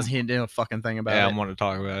friend dies, he didn't do a fucking thing about yeah, it. I want to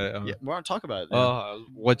talk about it. Yeah, why don't talk about it? Then?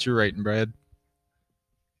 What's your rating, Brad?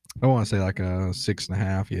 I want to say like a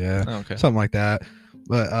 6.5. Yeah. Oh, okay. Something like that.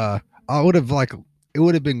 But I would have it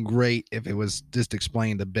would have been great if it was just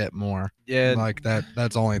explained a bit more. Yeah, Like that's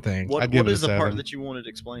the only thing. what I'd give what it is a the part 7. that you wanted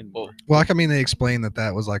explained more? Well, like I mean, they explained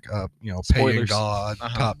that was like a paying Spoilers. God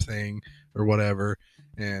Uh-huh. top thing or whatever,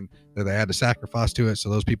 and that they had to sacrifice to it so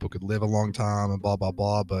those people could live a long time and blah blah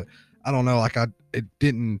blah. But I don't know, like it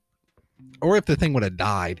didn't, or if the thing would have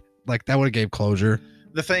died, like that would have gave closure.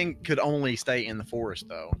 The thing could only stay in the forest,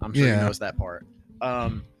 though. I'm sure you Yeah. noticed that part.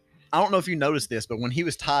 I don't know if you noticed this, but when he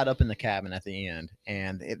was tied up in the cabin at the end,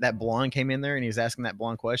 and that blonde came in there and he was asking that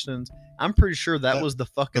blonde questions, I'm pretty sure that was the The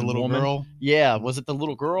fucking little woman. girl Yeah, was it the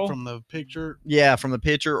little girl? from the picture. Yeah, from the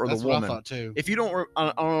picture or That's the what I woman. thought too. If you don't, I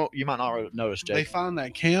don't know, you might not notice, They Jake. find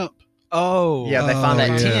that camp. Oh, Yeah, they find that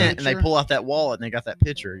Oh, yeah. tent and they Picture? pull out that wallet and they got that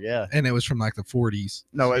picture. Yeah. And it was from like the 40s.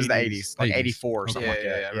 No, it was the 80s. 80s, like 80s. 84 or yeah, something like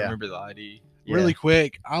that. I Yeah. remember the ID. Yeah. Really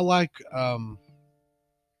quick, I like.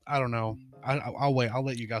 I don't know. I'll wait. I'll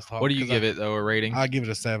let you guys talk. What do you 'cause give it though? A rating? I give it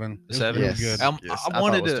a 7. It was 7? really Yes. good. Yes, I thought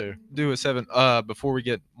wanted it was to too. do a 7. Before we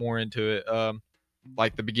get more into it,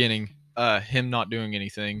 like the beginning, him not doing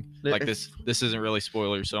anything. Like this isn't really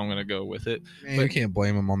spoiler, so I'm gonna go with it. Man, you can't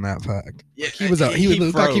blame him on that fact. Yeah, He was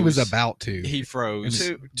looked like he was froze. about to. He froze.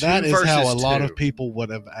 That is how a versus lot two. of people would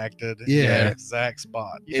have acted in Yeah. that exact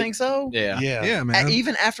spot. You think so? Yeah. Yeah. Yeah, man.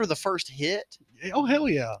 Even after the first hit, Oh hell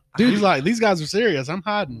yeah, Dude. He's like, these guys are serious. I'm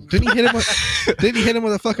hiding. Didn't he hit him with? Didn't he hit him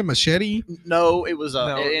with a fucking machete? no, it was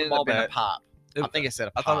No, it the ended ball up being a bat. pop. I think it said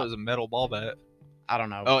a I pop. thought it was a metal ball bat. I don't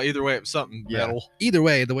know. Oh, either way, it was something Yeah. metal. Either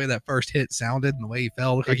way, the way that first hit sounded and the way he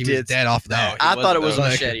fell, looked like It he was did. dead off No, that. he I thought it wasn't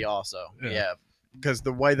was a though. machete also. Yeah. Yeah. Because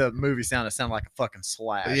the way the movie sounded like a fucking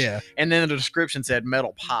slash. Yeah, And then the description said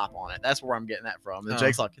metal pop on it. That's where I'm getting that from. And Oh.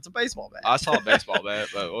 Jake's like, it's a baseball bat. I saw a baseball bat,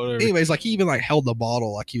 but whatever. anyways, like he even like held the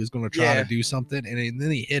bottle like he was going to try Yeah. to do something, and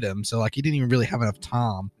then he hit him. So like he didn't even really have enough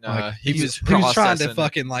time. Like he was he was trying to processing.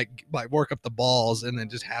 fucking like work up the balls, and then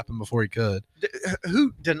just happened before he could.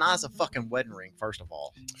 Who denies a fucking wedding ring, first of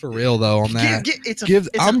all? For real though, on that. I'm giving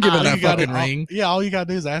item. that You gotta- fucking ring. Yeah, all you gotta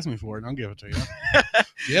do is ask me for it, and I'll give it to you.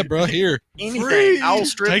 Yeah, bro. Here. Anything. Free. I'll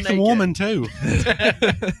strip Take the naked. woman too.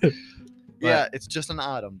 Yeah, it's just an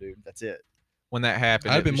item, dude. That's it. When that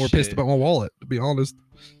happened, I'd it have been was more pissed shit. about my wallet, to be honest.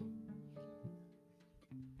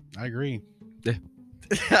 I agree.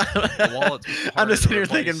 wallet's I'm harder just to sitting here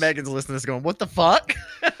thinking replace. Megan's listening to this going, what the fuck?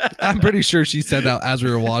 I'm pretty sure she said that as we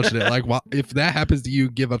were watching it. Like, if that happens to you,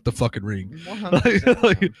 give up the fucking ring. 100%.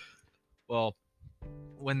 Like, Well,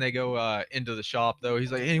 when they go into the shop though,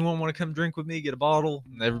 he's like, anyone want to come drink with me, get a bottle?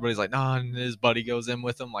 And everybody's like, nah, and his buddy goes in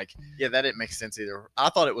with him. Like, Yeah, that didn't make sense either. I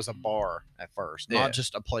thought it was a bar at first, Yeah. not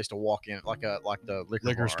just a place to walk in, like the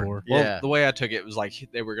liquor bar. store. well, Yeah, the way I took it was like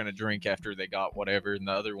they were gonna drink after they got whatever, and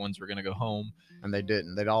the other ones were gonna go home. and they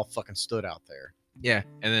didn't. They'd all fucking stood out there. Yeah,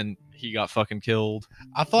 and then he got fucking killed.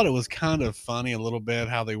 I thought it was kind of funny a little bit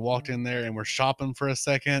how they walked in there and were shopping for a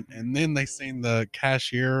second, and then they seen the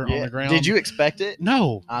cashier on the ground. Did you expect it?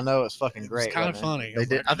 No, I know it's fucking great. it's kind of wasn't it? funny.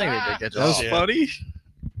 They did. I think they did good That was job. Yeah. funny.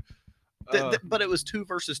 But it was 2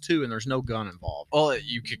 versus 2, and there's no gun involved. Well,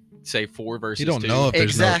 you could say 4 versus You don't 2. know if there's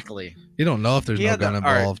Exactly. you don't know if there's Yeah, no gun all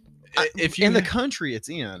right. involved. If you in the country it's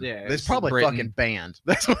in, Yeah, it's it's probably Britain. fucking banned.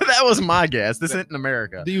 That was my guess. This isn't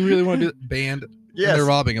America. Do you really want to do it? Banned? Yes, They're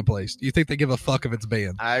robbing a place. Do you think they give a fuck if it's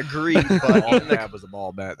banned? I agree. all But that was a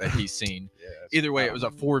ball bat that he's seen. Either way, it was a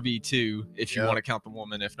 4v2 if you Yep. want to count the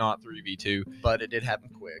woman. If not, 3v2. but it did happen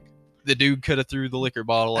quick. The dude could have threw the liquor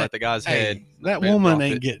bottle at the guy's head. Hey, that Man, woman drop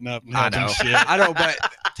ain't it. getting up and I helping know. shit. I know, but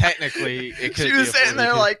technically, it could. She be was a sitting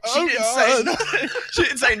there 4v2. like she Oh, didn't say God. nothing. She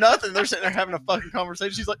didn't say nothing. They're sitting there having a fucking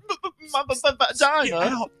conversation. She's like, my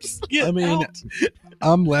vagina. Get I mean, out.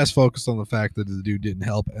 I'm less focused on the fact that the dude didn't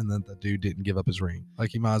help and that the dude didn't give up his ring. Like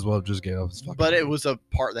he might as well have just gave up his fucking But ring. it was a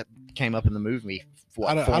part that came up in the movie.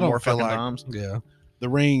 What, I 4 don't more feel fucking like- times? Yeah. The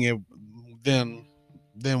ring, then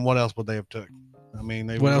what else would they have took? I mean,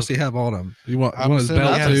 they What would've- else do you have on him? You want, you I'm want his assuming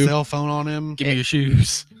belt he had a too? cell phone on him. Give me your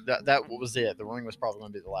shoes. That was it. The ring was probably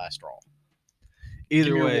going to be the last straw. Either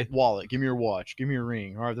Give me way, your wallet. Give me your watch. Give me your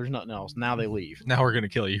ring. All right, there's nothing else. Now they leave. now we're gonna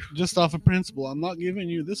kill you. Just off of principle, I'm not giving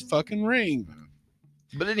you this fucking ring.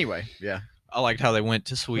 But anyway, yeah. I liked how they went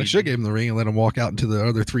to They Sweden. should give him the ring and let him walk out into the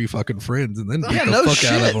other 3 fucking friends and then beat Yeah, the no fuck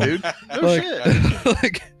shit, out of him. dude. No like, shit.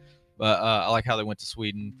 like, But I like how they went to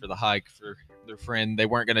Sweden for the hike for their friend. They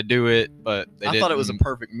weren't gonna do it, but they I thought it was a didn't.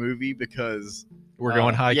 perfect movie because We're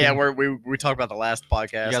going hiking. Yeah, we talked about the last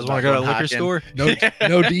podcast. You guys want want to go to a liquor store? no,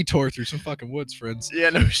 no detour through some fucking woods, friends. Yeah,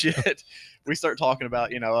 no shit. We start talking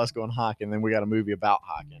about us going hiking, then we got a movie about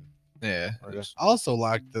hiking. Yeah. Or just- I also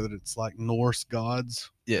like that it's like Norse gods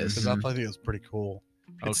Yes. because I thought it was pretty cool.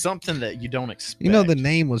 It's something that you don't expect. You know, the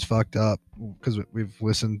name was fucked up because we've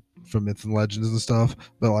listened from myths and legends and stuff,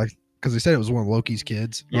 but like, because they said it was one of Loki's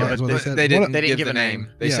kids. Yeah, right, but is what They, said. they One didn't, of- they didn't give give the a name.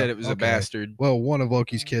 name. They Yeah, said it was a okay. bastard. well, one of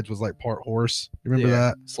Loki's kids was like part horse. You remember Yeah,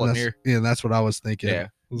 that? Sleipnir. Yeah, that's what I was thinking. Yeah.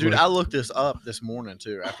 Was Dude, like- I looked this up this morning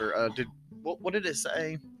too. After what did it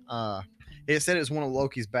say? It said it was one of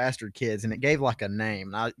Loki's bastard kids, and it gave like a name.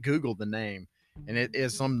 And I googled the name, and it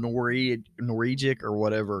is some Norwegic or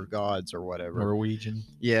whatever gods or whatever. Norwegian.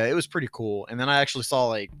 Yeah, it was pretty cool. And then I actually saw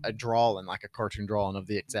like a drawing, like a cartoon drawing of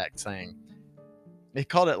the exact saying. They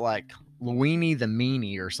called it like Luini the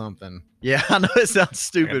Meanie or something. Yeah, I know it sounds Like a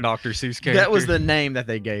stupid. Dr. Seuss character. That was the name that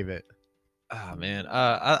they gave it. Ah man.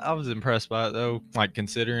 I was impressed by it though. Like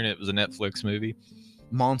considering it was a Netflix movie.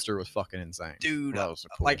 Monster was fucking insane. Dude, That was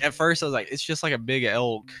cool. like at first I was like, it's just like a big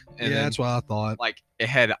elk. And yeah, then, that's what I thought. like it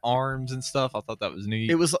had arms and stuff. I thought that was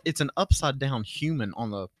neat. it's an upside down human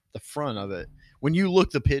on the front of it. When you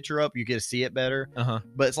look the picture up, you get to see it better. Uh-huh.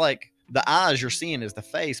 But it's like the eyes you're seeing is the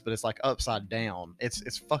face, but it's like upside down.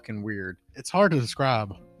 It's fucking weird. It's hard to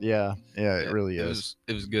describe. Yeah, it really It is.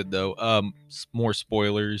 was good though. More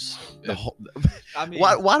spoilers. The whole, I mean,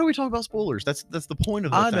 why do we talk about spoilers? That's the point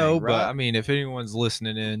of the I thing, know, right? but I mean, if anyone's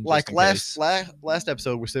listening in, Like just in case. last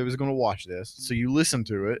episode, we said we was going to watch this, so you listen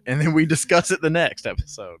to it, and then we discuss it the next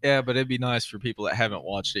episode. Yeah, but it'd be nice for people that haven't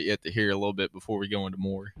watched it yet to hear a little bit before we go into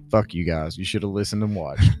more. Fuck you guys! You should have listened and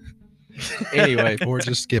watched. Anyway, Or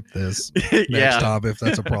just skip this next yeah, time if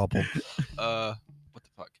that's a problem. what the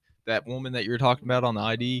fuck? That woman that you were talking about on the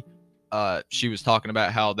ID, she was talking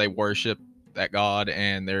about how they worship that god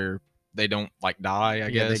and they don't like die. I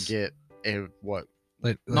guess they get what?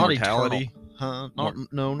 Like, Not Immortality? eternal, huh?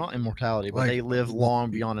 Not immortality, but Like- they live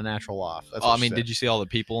long beyond a natural life. That's Oh, I what she mean, said. did you see all the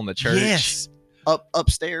people in the church? Yes,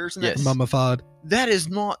 upstairs. And Yes. mummified. that is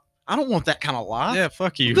not. I don't want that kind of life. Yeah,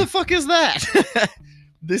 fuck you. What the fuck is that?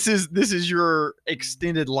 This is your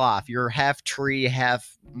extended life. You're half tree, half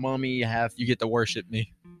mummy, half You get to worship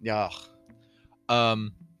me. yeah.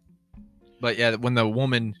 But yeah, when the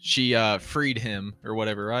woman she freed him or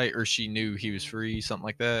whatever, right? Or she knew he was free, something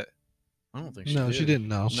like that. I don't think she No, did. she didn't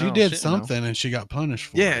know. She No, did shit, no. something and she got punished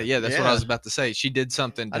for Yeah, it. yeah, that's what I Yeah. was about to say. She did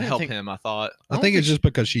something I to didn't help think- him. I thought. I don't think it's think just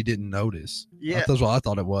because she didn't notice. Yeah. That's what I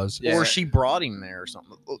thought it was. Yeah. Or she brought him there or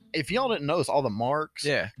something. If y'all didn't notice, all the marks,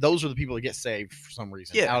 Yeah, those are the people that get saved for some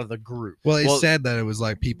reason Yeah. out of the group. Well, it Well- said that it was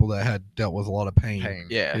like people that had dealt with a lot of pain. Pain.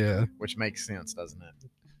 yeah. Yeah. Which makes sense, doesn't it?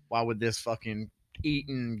 Why would this fucking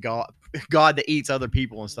eating God that eats other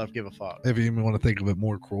people and stuff give a fuck. If you even want to think of it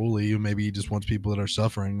more cruelly, maybe he just wants people that are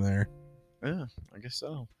suffering there. Yeah, I guess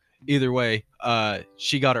so. Either way,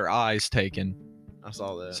 she got her eyes taken. I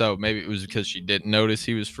saw that. So maybe it was because she didn't notice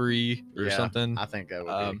he was free or Yeah, something. I think that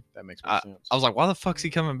would be. That makes more sense. I was like, why the fuck's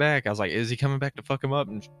he coming back? I was like, is he coming back to fuck him up?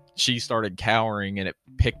 And she started cowering and it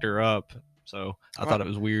picked her up. So I thought it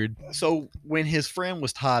was weird. So when his friend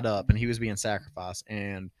was tied up and he was being sacrificed,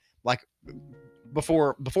 and like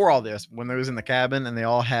before all this, when they was in the cabin and they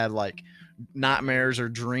all had like nightmares or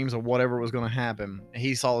dreams of whatever was going to happen,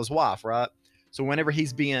 he saw his wife, right? So whenever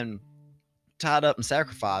he's being tied up and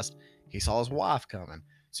sacrificed, he saw his wife coming.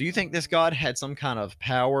 So you think this god had some kind of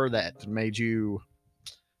power that made you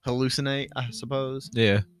hallucinate, I suppose?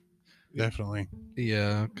 Yeah. Definitely.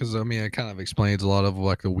 Yeah, because I mean, it kind of explains a lot of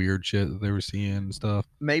like the weird shit that they were seeing and stuff.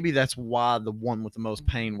 Maybe that's why the one with the most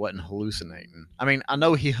pain wasn't hallucinating. I mean, I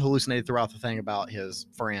know he hallucinated throughout the thing about his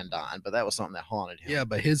friend dying, but that was something that haunted him. Yeah,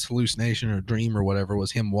 but his hallucination or dream or whatever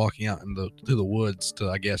was him walking out through the woods to,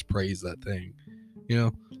 I guess, praise that thing. You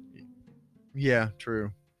know? Yeah,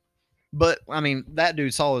 true. But I mean, that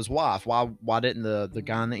dude saw his wife. Why didn't the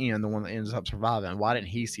guy in the end, the one that ends up surviving, why didn't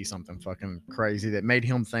he see something fucking crazy that made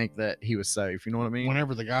him think that he was safe? You know what I mean?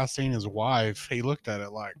 Whenever the guy seen his wife, he looked at it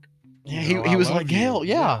like, Yeah, you know, he I was love like, you. hell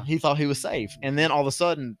yeah. He thought he was safe. And then all of a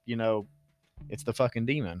sudden, you know, it's the fucking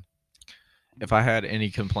demon. If I had any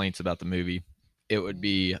complaints about the movie, it would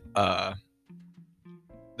be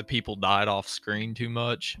the people died off screen too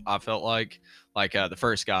much. I felt like the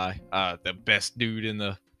first guy, the best dude in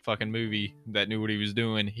the fucking movie that knew what he was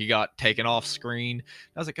doing, he got taken off screen.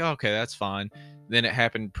 I was like, oh, okay, that's fine. Then it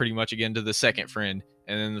happened pretty much again to the second friend,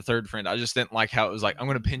 and then the third friend. I just didn't like how it was like, I'm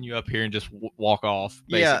gonna pin you up here and just walk off.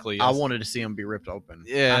 Basically, Yeah, I wanted to see him be ripped open.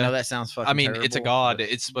 Yeah. I know that sounds fucking I mean, it's a terrible, god. but-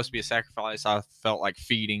 It's supposed to be a sacrifice. I felt like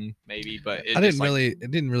feeding, maybe, but it I just didn't really. It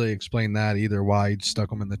didn't really explain that either. Why he stuck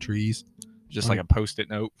them in the trees. just like a post-it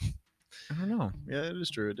note. I don't know. Yeah, it is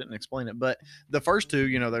true. It didn't explain it. But the first two,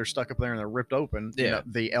 you know, they're stuck up there and they're ripped open. You Yeah. know,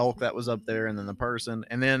 the elk that was up there and then the person.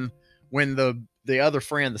 And then when the other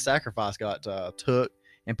friend, the sacrifice, got took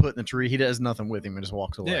and put in the tree, he does nothing with him and just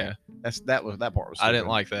walks away. Yeah, That part was I didn't stupid.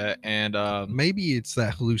 like that, and Maybe it's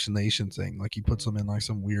that hallucination thing. Like he puts them in like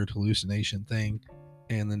some weird hallucination thing,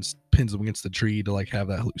 and then pins them against the tree to like have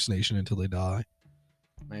that hallucination until they die.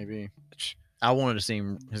 Maybe. I wanted to see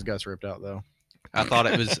his guts ripped out though. I thought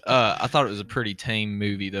it was a pretty tame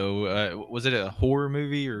movie though. Was it a horror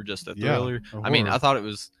movie or just a Yeah, thriller? a I mean, horror. I thought it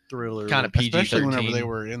was Thriller. kind of PG-13. especially whenever they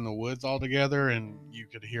were in the woods all together and you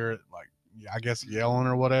could hear it like, I guess, yelling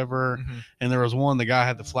or whatever. Mhm. And there was one, the guy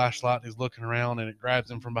had the flashlight and he's looking around and it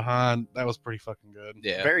grabs him from behind. That was pretty fucking good.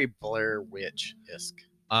 Yeah, very Blair Witch-esque.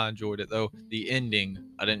 I enjoyed it though. The ending,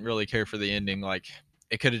 I didn't really care for the ending. Like,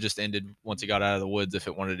 it could have just ended once he got out of the woods if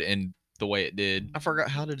it wanted to end the way it did. I forgot,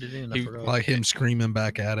 how did it end? I He- forgot. Like him screaming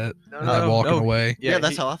back at it, No, like no, walking no. away. yeah,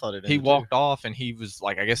 that's he, how I thought it ended. he too. walked off and he was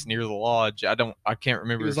like, I guess near the lodge. I can't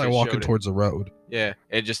remember. He was if like it walking showed it. towards the road. Yeah,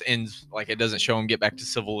 it just ends like it doesn't show him get back to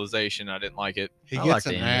civilization. I didn't like it. He I gets liked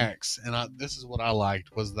an the ending. axe, and this is what I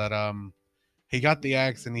liked was that he got the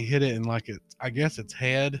axe and he hit it in like I guess its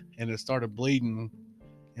head, and it started bleeding.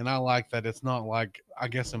 And I like that it's not like, I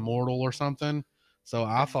guess, immortal or something. So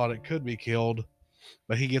I thought it could be killed,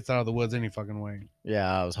 but he gets out of the woods any fucking way. Yeah,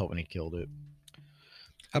 I was hoping he killed it.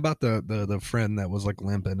 How about the friend that was like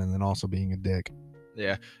limping and then also being a dick?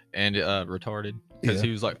 Yeah, and retarded because Yeah.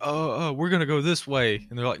 he was like, oh, we're gonna go this way,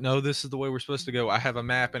 and they're like, no, this is the way we're supposed to go. I have a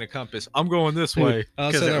map and a compass. I'm going this way. I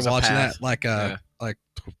was 'Cause sitting there there was a watching path. that like Yeah.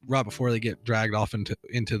 right before they get dragged off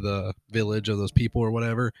into the village of those people or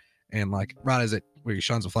whatever, and like right as it where he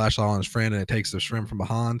shines a flashlight on his friend and it takes the shrimp from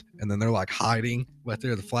behind, and then they're like hiding with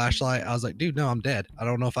their the flashlight. I was like, dude, no, I'm dead. I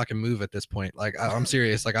don't know if I can move at this point. Like I'm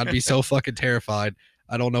serious. Like I'd be so fucking terrified.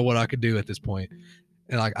 I don't know what I could do at this point.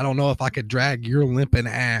 And like I don't know if I could drag your limping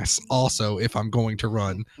ass also if I'm going to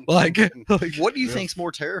run. Like What do you Yeah. think's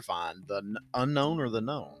more terrifying, the unknown or the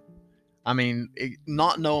known? I mean,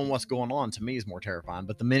 not knowing what's going on to me is more terrifying.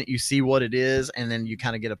 But the minute you see what it is, and then you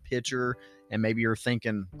kind of get a picture, and maybe you're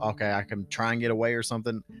thinking, okay, I can try and get away or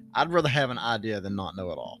something. I'd rather have an idea than not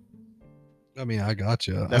know at all. I mean, I got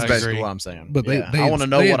you. That's I basically agree. what I'm saying. But Yeah, they I want to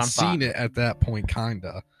know they what had I'm seen fighting. it at that point,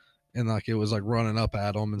 kinda, and like it was like running up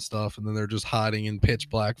at them and stuff, and then they're just hiding in pitch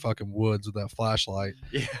black fucking woods with that flashlight.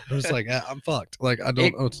 Yeah, I'm just like, "Ah, I'm fucked. Like I don't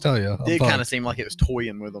It know what to tell you. I'm did kind of fucked." seem like it was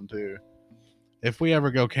toying with them too. If we ever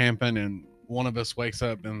go camping and one of us wakes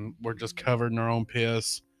up and we're just covered in our own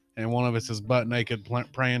piss, and one of us is butt naked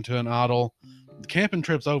praying to an idol, camping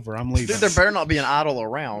trip's over. I'm leaving. Dude, there better not be an idol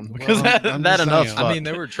around because Well, that I'm that just enough. saying. I mean, fucked.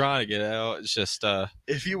 they were trying to get out. It's just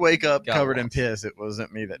If you wake up Got covered in lost. piss, it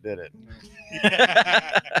wasn't me that did it.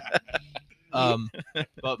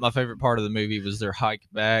 but my favorite part of the movie was their hike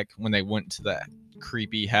back when they went to that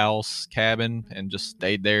creepy house cabin and just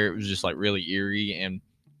stayed there. It was just like really eerie and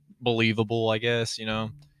believable, I guess, you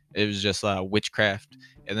know. It was just witchcraft.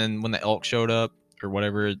 And then when the elk showed up or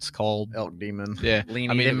whatever it's called, Elk demon. yeah, Leany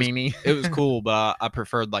I mean, to it was- meanie. it was cool, but I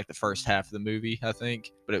preferred like the first half of the movie, I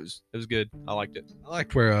think. But it was good. I liked it. I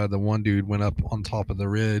liked where the one dude went up on top of the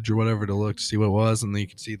ridge or whatever to look to see what it was, and then you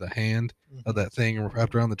could see the hand of that thing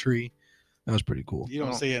wrapped around the tree. That was pretty cool. You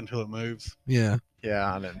don't see it until it moves. Yeah,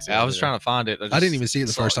 Yeah, I didn't see I it was either. trying to find it. I didn't even see it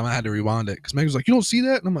the first time. I had to rewind it because Meg was like, "You don't see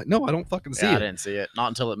that?" And I'm like, "No, I don't fucking see Yeah, I it." didn't see it. Not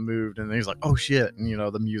until it moved, and then he's like, "Oh shit!" And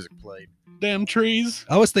the music played. Damn trees.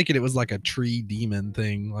 I was thinking it was like a tree demon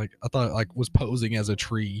thing. Like I thought it like was posing as a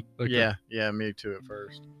tree. Like Yeah, me too at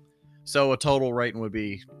first. So a total rating would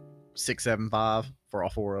be 6.75 for all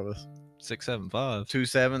four of us. 675. 2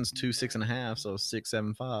 7s, 2 6.5, so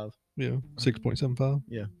 6.75. yeah, 6.75.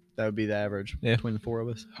 That would be the average Yeah. between the four of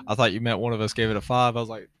us. I thought you meant one of us gave it a 5. I was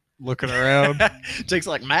like looking around. Jake's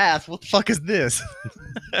like, math. What the fuck is this?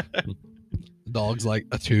 The dog's like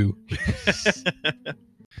a 2.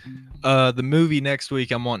 The movie next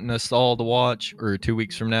week I'm wanting us all to watch, or 2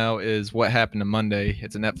 weeks from now, is What Happened to Monday.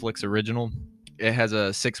 It's a Netflix original. It has a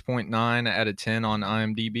 6.9 out of 10 on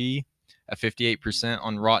IMDb, a 58%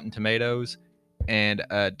 on Rotten Tomatoes, and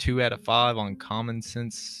a 2 out of 5 on Common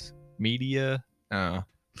Sense Media.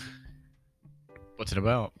 What's it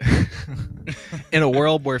about? In a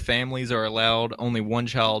world where families are allowed only one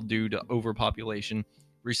child due to overpopulation,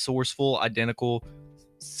 resourceful, identical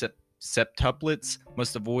septuplets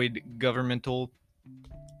must avoid governmental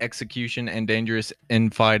execution and dangerous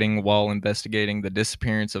infighting while investigating the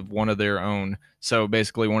disappearance of one of their own. So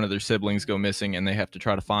basically, one of their siblings go missing, and they have to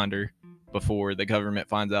try to find her before the government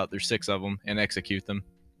finds out there's 6 of them and execute them.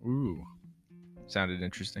 Ooh, Sounded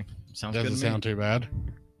interesting. sounds Doesn't good to me. sound too bad.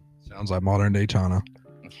 Sounds like modern day China.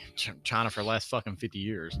 China for the last fucking 50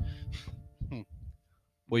 years.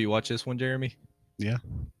 Will you watch this one, Jeremy? Yeah.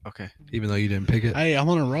 Okay. Even though you didn't pick it. Hey, I'm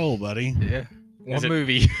on a roll, buddy. Yeah. One it-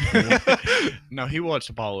 movie. No, he watched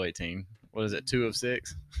Apollo 18. What is it? 2 of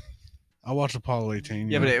 6. I watched Apollo 18.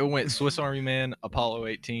 Yeah, but it went Swiss Army Man, Apollo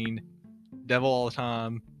 18, Devil All the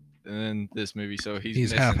Time, and then this movie. So he's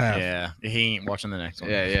He's missing- half. Yeah, he ain't watching the next one.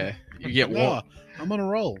 Yeah, yeah. You get no, one. I'm on a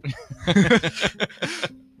roll.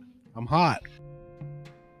 I'm hot.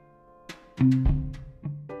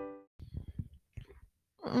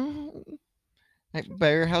 Hey,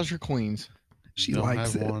 Bear, how's your queens? She Don't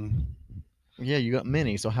likes have it. one. Yeah, you got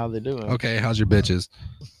many. So how they doing? Okay, how's your bitches?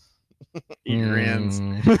 He grins.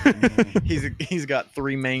 Mm. He's got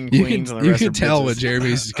 3 main You queens. can, and the you rest can are tell when bitches.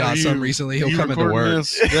 Jeremy's got Are some you- recently. He'll you come into recording work.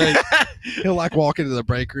 this? He'll like walk into the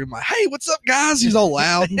break room like, "Hey, what's up, guys?" He's all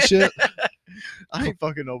loud and shit. I ain't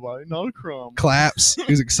fucking nobody. Not a crumb. Claps.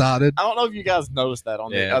 He's excited. I don't know if you guys noticed that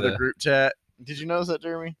on the Yeah, other the- group chat. Did you notice that,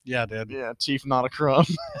 Jeremy? Yeah, I did. Yeah, Chief Not a Crumb.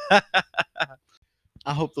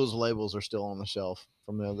 I hope those labels are still on the shelf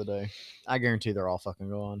from the other day. I guarantee they're all fucking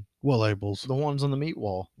gone. What labels? The ones on the meat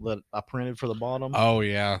wall that I printed for the bottom. Oh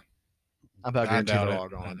yeah, I about I guarantee doubt they're it. all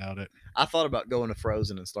I gone. doubt it. I thought about going to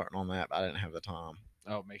Frozen and starting on that, but I didn't have the time.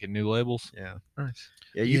 Oh, making new labels. Yeah. Nice.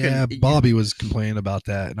 Yeah, you Yeah, can. Bobby was complaining about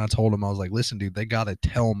that, and I told him, I was like, "Listen, dude, they got to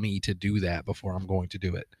tell me to do that before I'm going to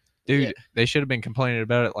do it." Dude, Yeah. they should have been complaining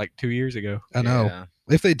about it like 2 years ago. I know. Yeah.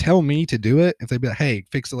 If they tell me to do it, if they be like, "Hey,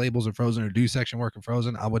 fix the labels in Frozen or do section work in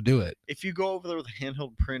Frozen," I would do it. If you go over there with a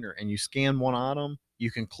handheld printer and you scan one item,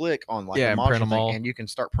 you can click on like Yeah, a and module print 'em thing, all. and you can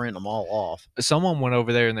start printing them all off. Someone went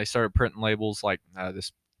over there and they started printing labels like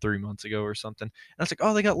this 3 months ago or something. And I was like,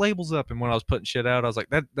 oh, they got labels up. And when I was putting shit out, I was like,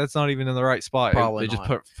 that's not even in the right spot. Probably They just not.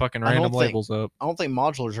 put fucking I don't random think- labels up. I don't think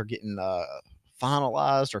modulars are getting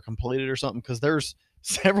finalized or completed or something because there's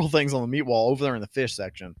several things on the meat wall over there in the fish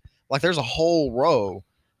section. Like there's a whole row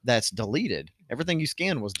that's deleted. Everything you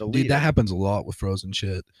scanned was deleted. Dude, that happens a lot with Frozen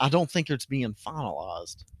shit. I don't think it's being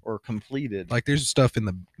finalized or completed. Like, there's stuff in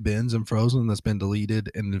the bins in Frozen that's been deleted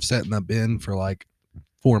and they've sat in that bin for like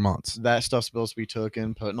 4 months. that stuff's supposed to be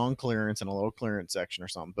taken, putting on clearance in a little clearance section or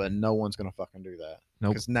something, but no one's gonna fucking do that.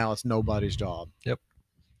 Nope. Because now it's nobody's job. Yep.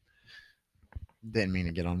 Didn't mean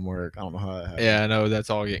to get on work. I don't know how that happened. Yeah, I know that's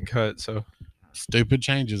all getting cut. So Stupid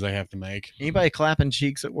changes they have to make. Anybody clapping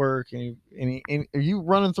cheeks at work? Any are you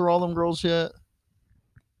running through all them girls yet?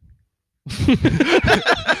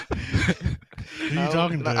 Who you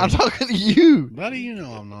talking to? I'm talking to you. Buddy, you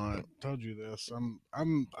know I'm not. Told you this.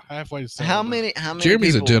 I'm halfway to How many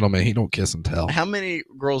Jeremy's people, a gentleman. He don't kiss and tell. How many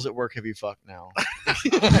girls at work have you fucked now?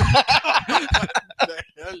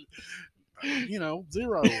 You know,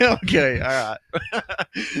 0. Okay, all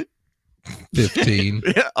right. 15.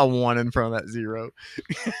 A 1 in front of that 0.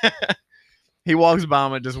 He walks by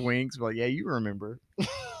him and just winks, like, yeah, you remember.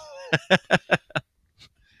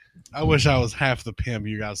 I wish I was half the pimp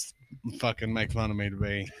you guys fucking make fun of me to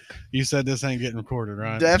be. You said this ain't getting recorded,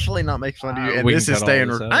 right? Definitely not make fun of you. And We this can is cut all staying.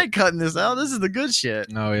 this out. I ain't cutting this out. This is the good shit.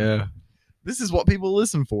 Oh yeah. This is what people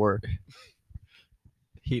listen for.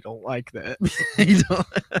 He don't like that. You don't-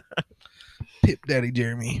 Pip Daddy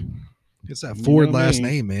Jeremy. It's that You Ford know last me.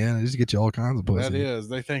 name, man. It just get you all kinds of pussy. That is.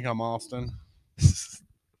 They think I'm Austin.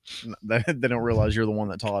 they don't realize you're the one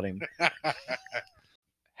that taught him.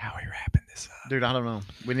 How are we wrapping this up? Dude, I don't know.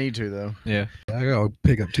 We need to, though. Yeah. I gotta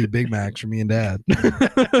pick up 2 Big Macs for me and Dad.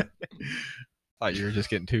 Thought you were just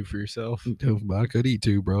getting 2 for yourself. I could eat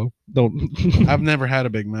 2, bro. Don't. I've never had a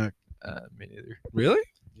Big Mac. Me neither. Really?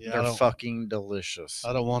 Yeah, They're fucking delicious.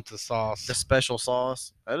 I don't want the sauce. The special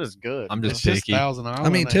sauce, that is good. I'm It's just just picky. Thousand Island. I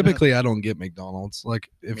mean, ain't it? typically I don't get McDonald's. Like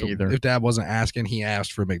if Me either. if Dad wasn't asking, he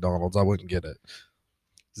asked for McDonald's. I wouldn't get it.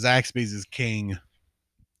 Zaxby's is king.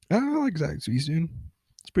 I like Zaxby's, dude.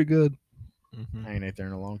 It's pretty good. Mhm. I ain't ate there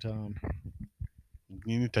in a long time.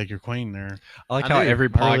 You need to take your queen there. I like I how do. every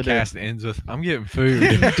I really do. podcast ends with "I'm getting food."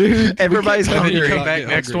 Dude, Everybody's And then you hungry. come back Get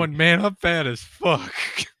next hungry. one, man. I'm fat as fuck.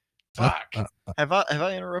 Fuck. Have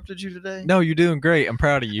I interrupted you today? No, you're doing great. I'm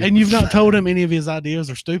proud of you. And you've not told him any of his ideas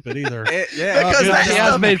are stupid either. yeah, Because dude, that he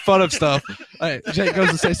stuff- has made fun of stuff. Hey, Jake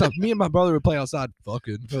goes to say something. Me and my brother would play outside.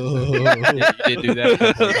 Fucking. yeah, you did do that.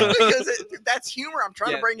 Because that's humor. I'm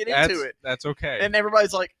trying Yeah, to bring it that's, into it. That's okay. And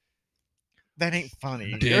everybody's like, that ain't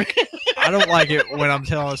funny. Dick. I don't like it when I'm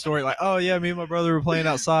telling a story like, "Oh yeah, me and my brother were playing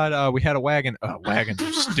outside. We had a wagon. Wagons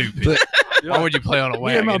are stupid. Why would you play on a Me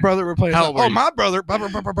wagon?" and my brother were playing. How outside. old were Oh, you? my brother. Blah, blah,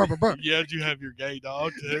 blah, blah, blah, blah. Yeah, did you have your gay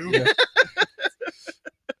dog too? Yeah.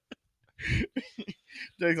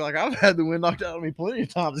 Jake's like, I've had the wind knocked out of me plenty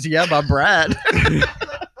of times. Yeah, by Brad.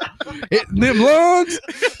 Hitting them lungs.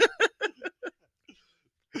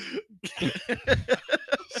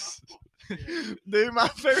 Dude, my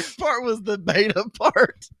favorite part was the beta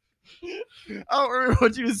part. I don't remember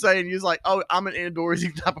what you was saying. You was like, "Oh, I'm an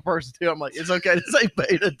indoorsy type of person too." I'm like, "It's okay to say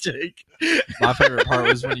beta, Jake." My favorite part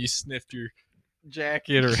was when you sniffed your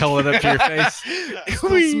jacket or held it up to your face.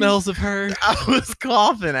 We- Smells of her. I was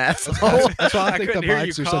coughing, asshole. That's why I I think the couldn't hear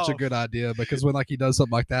you mics are such a cough. good idea because when like he does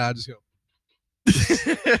something like that, I just go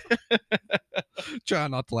try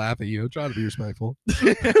not to laugh at you. Try to be respectful.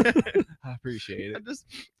 I appreciate it.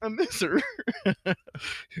 I miss her.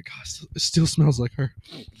 Gosh, it still smells like her.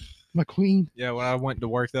 My queen. Yeah, when I went to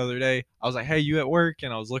work the other day, I was like, "Hey, you at work?"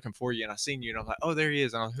 And I was looking for you, and I seen you, and I was like, "Oh, there he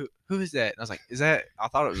is." And I was, who is that? And I was like, "Is that?" I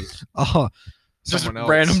thought it was Oh, Just someone else.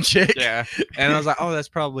 random chick. Yeah. And I was like, "Oh, that's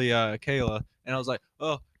probably Kayla." And I was like,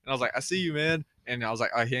 "Oh," and I was like, "I see you, man." And I was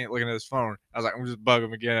like, "Oh, he ain't looking at his phone." I was like, "I'm just bug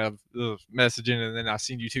him again." I'm messaging, and then I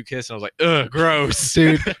seen you 2 kiss, and I was like, "Ugh, gross."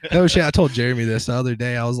 dude. No shit. I told Jeremy this the other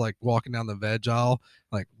day. I was like walking down the veg aisle,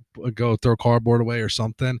 like go throw cardboard away or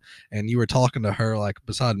something, and you were talking to her like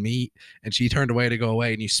beside meat, and she turned away to go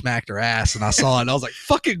away, and you smacked her ass, and I saw it, and I was like,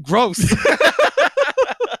 "Fucking gross."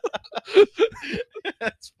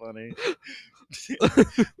 That's funny.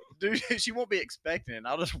 Dude, she won't be expecting it.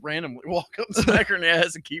 I'll just randomly walk up and smack her in the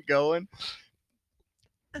ass and keep going.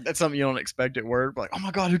 That's something you don't expect at work. Like, oh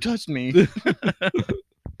my God, who touched me?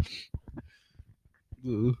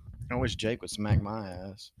 I wish Jake would smack my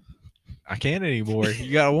ass. I can't anymore.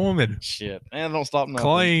 You got a woman. Shit. And don't stop nothing.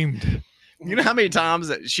 Claimed. You know how many times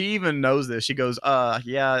that she even knows this? She goes,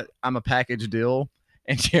 yeah, I'm a package deal.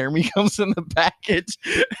 And Jeremy comes in the package.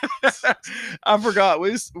 I forgot. We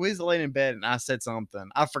was laying in bed and I said something.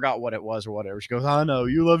 I forgot what it was or whatever. She goes, I know,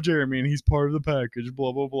 you love Jeremy and he's part of the package,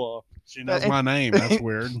 blah, blah, blah. She knows my name. That's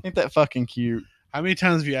weird. Ain't that fucking cute? How many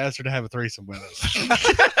times have you asked her to have a threesome with us?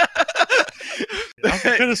 I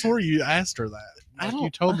could have swore you asked her that. I Like, don't- you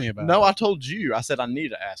told me about No, it. I told you. I said I need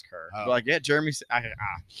to ask her. Oh. Like, yeah, Jeremy.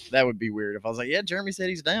 That would be weird if I was like, yeah, Jeremy said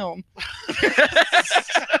he's down.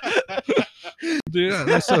 Dude,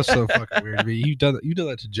 that's so fucking weird to me. You done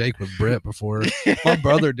that to Jake with Brett before. My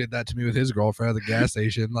brother did that to me with his girlfriend at the gas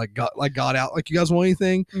station. Got out. Like, you guys want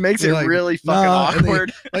anything? Makes You're it like, really fucking "Nah," and then-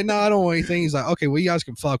 awkward. Like, no, I don't want anything. He's like, okay, well, you guys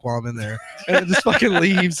can fuck while I'm in there. And it just fucking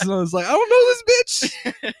leaves. And I was like, I don't know this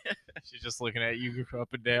bitch. She's just looking at you up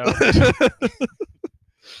and down.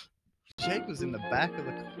 Jake was in the back of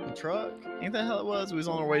the truck. Ain't that how it was? We was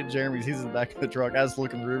on our way to Jeremy's. He's in the back of the truck. I was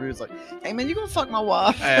looking through. He was like, "Hey man, you gonna fuck my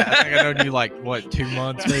wife?" I think I known you like what 2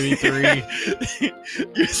 months, maybe 3.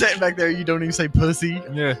 You're sitting back there. You don't even say pussy.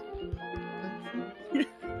 Yeah.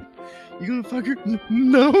 You gonna fuck her?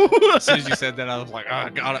 No. As soon as you said that, I was like, oh, I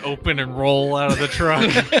gotta open and roll out of the truck.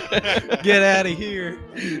 Get out of here.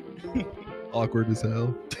 Awkward as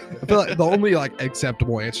hell. I feel like the only like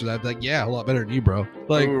acceptable answer to that, like, yeah, a lot better than you, bro.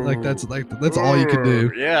 Like that's all you can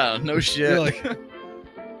do. Yeah, no shit. You're like,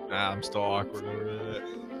 Nah, I'm still awkward over that.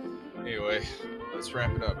 Anyway, let's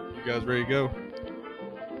wrap it up. You guys ready to go?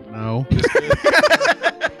 No. Just good?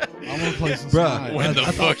 I'm gonna play some Bruh, Smite. When the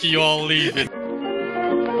fuck are you all leaving?